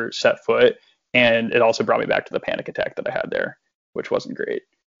I've ever set foot. And it also brought me back to the panic attack that I had there, which wasn't great.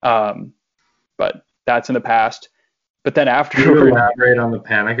 But that's in the past. But then Can you elaborate on the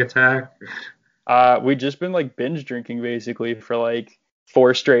panic attack? We'd just been like binge drinking basically for like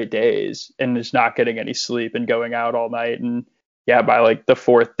 4 straight days and just not getting any sleep and going out all night. And yeah, by like the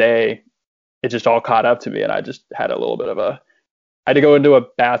 4th day, it just all caught up to me. And I just had a little bit of I had to go into a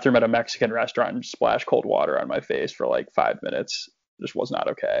bathroom at a Mexican restaurant and splash cold water on my face for like 5 minutes. It just was not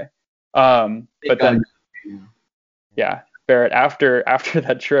okay. But then, yeah, Barrett, after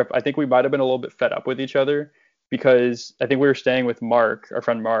that trip, I think we might have been a little bit fed up with each other because I think we were staying with Mark, our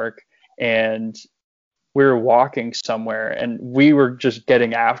friend Mark, and we were walking somewhere and we were just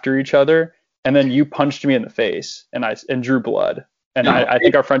getting after each other. And then you punched me in the face and drew blood. And no, I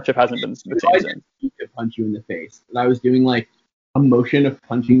think our friendship hasn't been the same since. I didn't punch you in the face. And I was doing like a motion of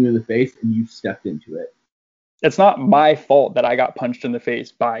punching you in the face and you stepped into it. It's not my fault that I got punched in the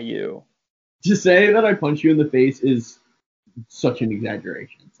face by you. To say that I punched you in the face is such an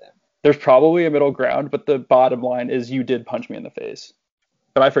exaggeration, Sam. There's probably a middle ground, but the bottom line is you did punch me in the face.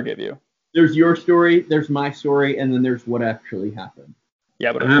 But I forgive you. There's your story, there's my story, and then there's what actually happened.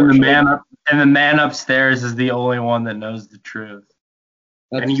 Yeah, but and then the man upstairs is the only one that knows the truth.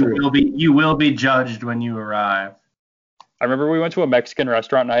 That's and you will be judged when you arrive. I remember we went to a Mexican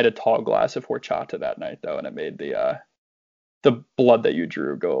restaurant and I had a tall glass of horchata that night though, and it made the blood that you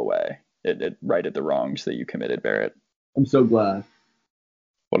drew go away. It righted the wrongs that you committed, Barrett. I'm so glad.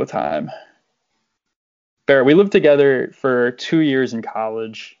 What a time. Barrett, we lived together for 2 years in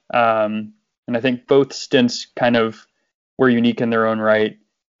college, and I think both stints kind of were unique in their own right.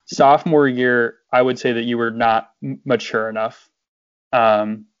 Sophomore year, I would say that you were not mature enough,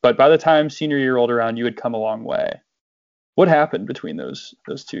 but by the time senior year rolled around, you had come a long way. What happened between those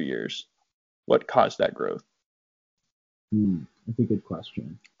 2 years? What caused that growth? That's a good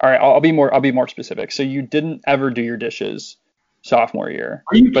question. All right, I'll be more specific. So you didn't ever do your dishes sophomore year.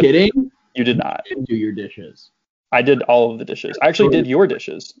 Are you kidding? You did not. I didn't do your dishes. I did all of the dishes. I actually did your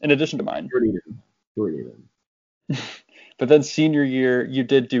dishes in addition to mine. Sure did. But then senior year, you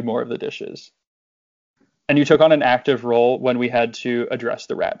did do more of the dishes. And you took on an active role when we had to address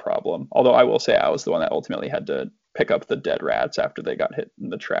the rat problem. Although I will say I was the one that ultimately had to pick up the dead rats after they got hit in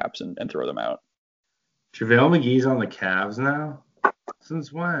the traps and throw them out. JaVale McGee's on the Cavs now?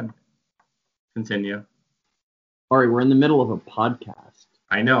 Since when? Continue. All right, we're in the middle of a podcast.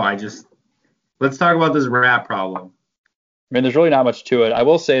 I know. Let's talk about this rat problem. I mean, there's really not much to it. I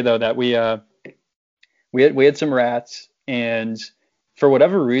will say though that we had some rats, and for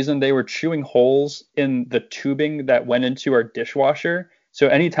whatever reason they were chewing holes in the tubing that went into our dishwasher. So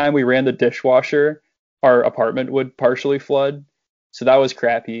anytime we ran the dishwasher, our apartment would partially flood. So that was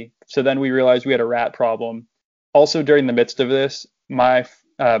crappy. So then we realized we had a rat problem. Also during the midst of this, my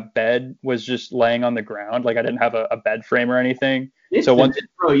bed was just laying on the ground. Like I didn't have a bed frame or anything.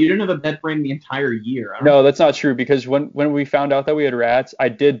 Bro, you didn't have a bed frame the entire year. No, that's not true, because when we found out that we had rats, I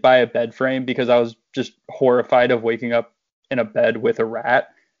did buy a bed frame because I was just horrified of waking up in a bed with a rat.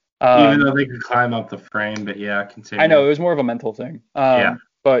 Even though they could climb up the frame, but yeah, continue. I know, it was more of a mental thing. Yeah.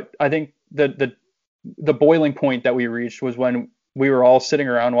 But I think the boiling point that we reached was when we were all sitting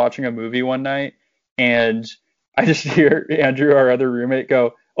around watching a movie one night, and I just hear Andrew, our other roommate,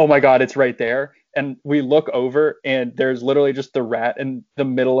 go, "Oh my God, it's right there." And we look over and there's literally just the rat in the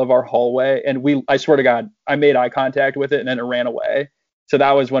middle of our hallway. And I swear to God, I made eye contact with it and then it ran away. So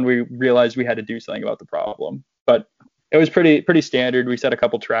that was when we realized we had to do something about the problem. But it was pretty standard. We set a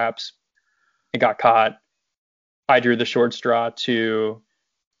couple traps. It got caught. I drew the short straw to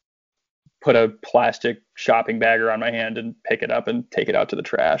put a plastic shopping bag around my hand and pick it up and take it out to the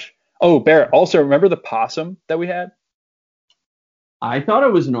trash. Oh, Barrett, also remember the possum that we had? I thought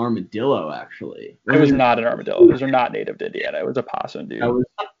it was an armadillo, actually. It was not an armadillo. Those are not native to Indiana. It was a possum, dude. I was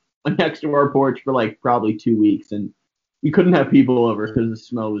next to our porch for like probably 2 weeks, and we couldn't have people over because the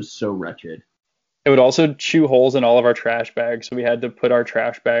smell was so wretched. It would also chew holes in all of our trash bags, so we had to put our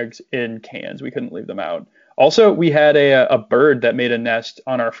trash bags in cans. We couldn't leave them out. Also, we had a bird that made a nest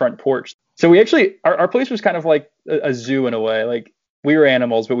on our front porch. So we actually, our place was kind of like a zoo in a way. Like, we were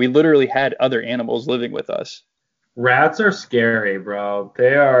animals, but we literally had other animals living with us. Rats are scary, bro.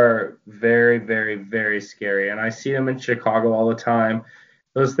 They are very, very, very scary. And I see them in Chicago all the time.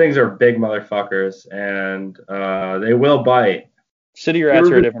 Those things are big motherfuckers, and they will bite. City rats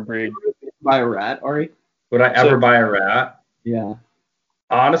are a different breed. Buy a rat, Ari? Would I ever buy a rat? Yeah.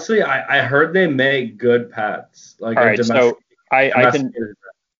 Honestly, I heard they make good pets. Like All a right, so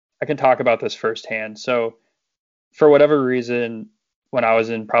I can talk about this firsthand. So for whatever reason, when I was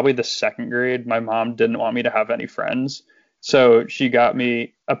in probably the second grade, my mom didn't want me to have any friends. So she got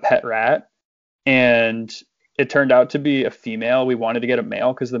me a pet rat, and it turned out to be a female. We wanted to get a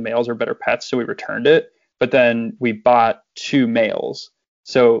male because the males are better pets, so we returned it. But then we bought 2 males.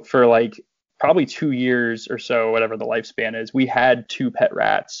 So for like probably 2 years or so, whatever the lifespan is, we had 2 pet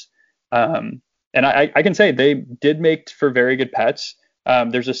rats. And I can say they did make for very good pets.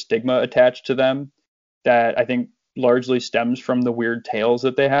 There's a stigma attached to them that I think largely stems from the weird tails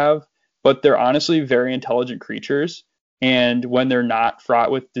that they have, but they're honestly very intelligent creatures. And when they're not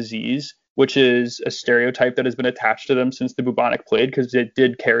fraught with disease, which is a stereotype that has been attached to them since the bubonic plague, because it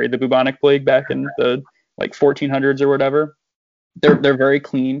did carry the bubonic plague back in the like 1400s or whatever. They're very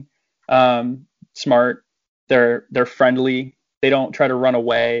clean, smart. They're friendly. They don't try to run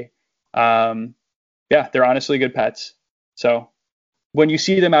away. Yeah, they're honestly good pets. So when you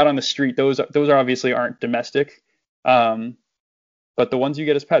see them out on the street, those are obviously aren't domestic, but the ones you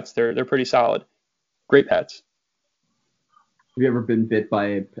get as pets, they're pretty solid. Great pets. Have you ever been bit by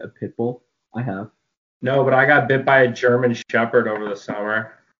a pit bull? I have. No, but I got bit by a German Shepherd over the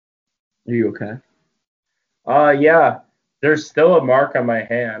summer. Are you okay? Yeah. There's still a mark on my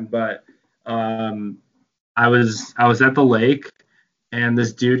hand, but I was at the lake, and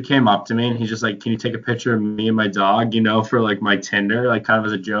this dude came up to me, and he's just like, "Can you take a picture of me and my dog, for like my Tinder, like kind of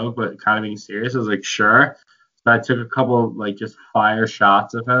as a joke, but kind of being serious?" I was like, "Sure." So I took a couple of like just fire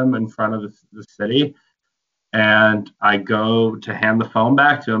shots of him in front of the city, and I go to hand the phone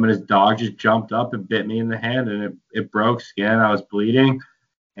back to him, and his dog just jumped up and bit me in the hand, and it broke skin. I was bleeding,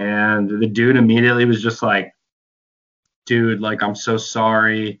 and the dude immediately was just like, "Dude, like, I'm so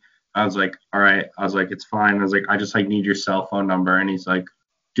sorry." I was like, "All right." I was like, "It's fine." I was like, "I just like need your cell phone number." And he's like,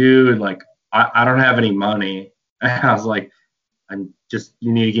 "Dude, like, I don't have any money." And I was like,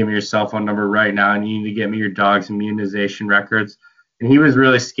 you need to give me your cell phone number right now, and you need to get me your dog's immunization records." And he was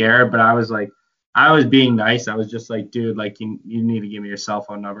really scared, but I was like, I was being nice. I was just like, "Dude, like, you need to give me your cell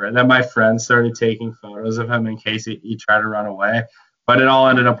phone number." And then my friends started taking photos of him in case he tried to run away. But it all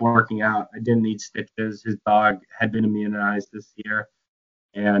ended up working out. I didn't need stitches. His dog had been immunized this year.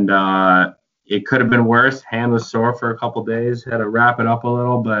 And it could have been worse. Hand was sore for a couple days. Had to wrap it up a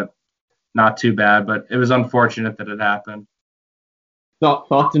little, but not too bad. But it was unfortunate that it happened.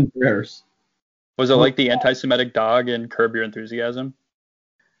 Thoughts and prayers. Was it like the anti-Semitic dog in Curb Your Enthusiasm?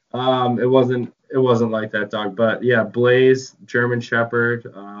 It wasn't like that dog. But yeah, Blaze, German Shepherd.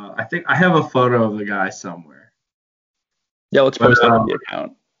 I think I have a photo of the guy somewhere. Yeah, let's post that on the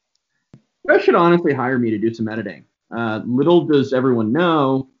account. You guys should honestly hire me to do some editing. Little does everyone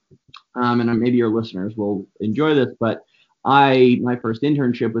know, and maybe your listeners will enjoy this, but my first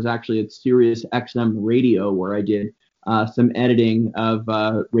internship was actually at Sirius XM Radio, where I did some editing of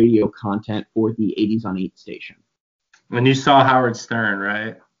radio content for the 80s on 8 station. And you saw Howard Stern,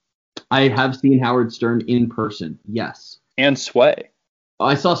 right? I have seen Howard Stern in person, yes. And Sway.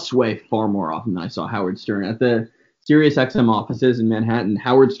 I saw Sway far more often than I saw Howard Stern. At the Sirius XM offices in Manhattan,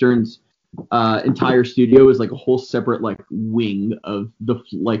 Howard Stern's entire studio is like a whole separate like wing of the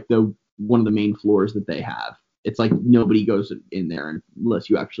one of the main floors that they have. It's like nobody goes in there unless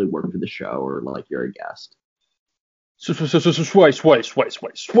you actually work for the show or like you're a guest. Sway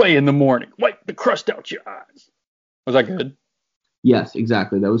in the morning. Wipe the crust out your eyes. Was that good? Yes,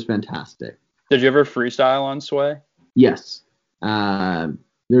 exactly. That was fantastic. Did you ever freestyle on Sway? Yes.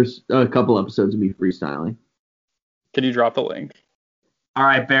 There's a couple episodes of me freestyling. Can you drop the link? All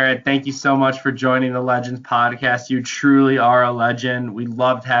right, Barrett, thank you so much for joining the Legends podcast. You truly are a legend. We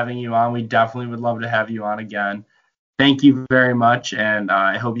loved having you on. We definitely would love to have you on again. Thank you very much, and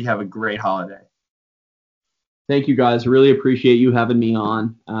I hope you have a great holiday. Thank you, guys. Really appreciate you having me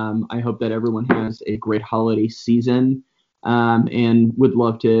on. I hope that everyone has a great holiday season. and would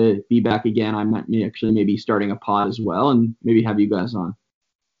love to be back again. I might actually maybe starting a pod as well, and maybe have you guys on.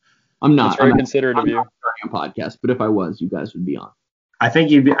 I'm not. That's very I'm considerate of you. not starting a podcast, but if I was, you guys would be on. I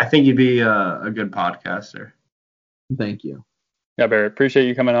think you'd be a good podcaster. Thank you. Yeah, Barrett, appreciate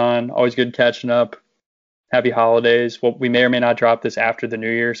you coming on. Always good catching up. Happy holidays. Well, we may or may not drop this after the new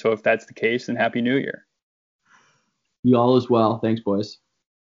year, so if that's the case, then Happy New Year. You all as well. Thanks, boys.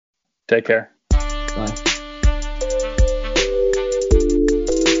 Take care. Bye.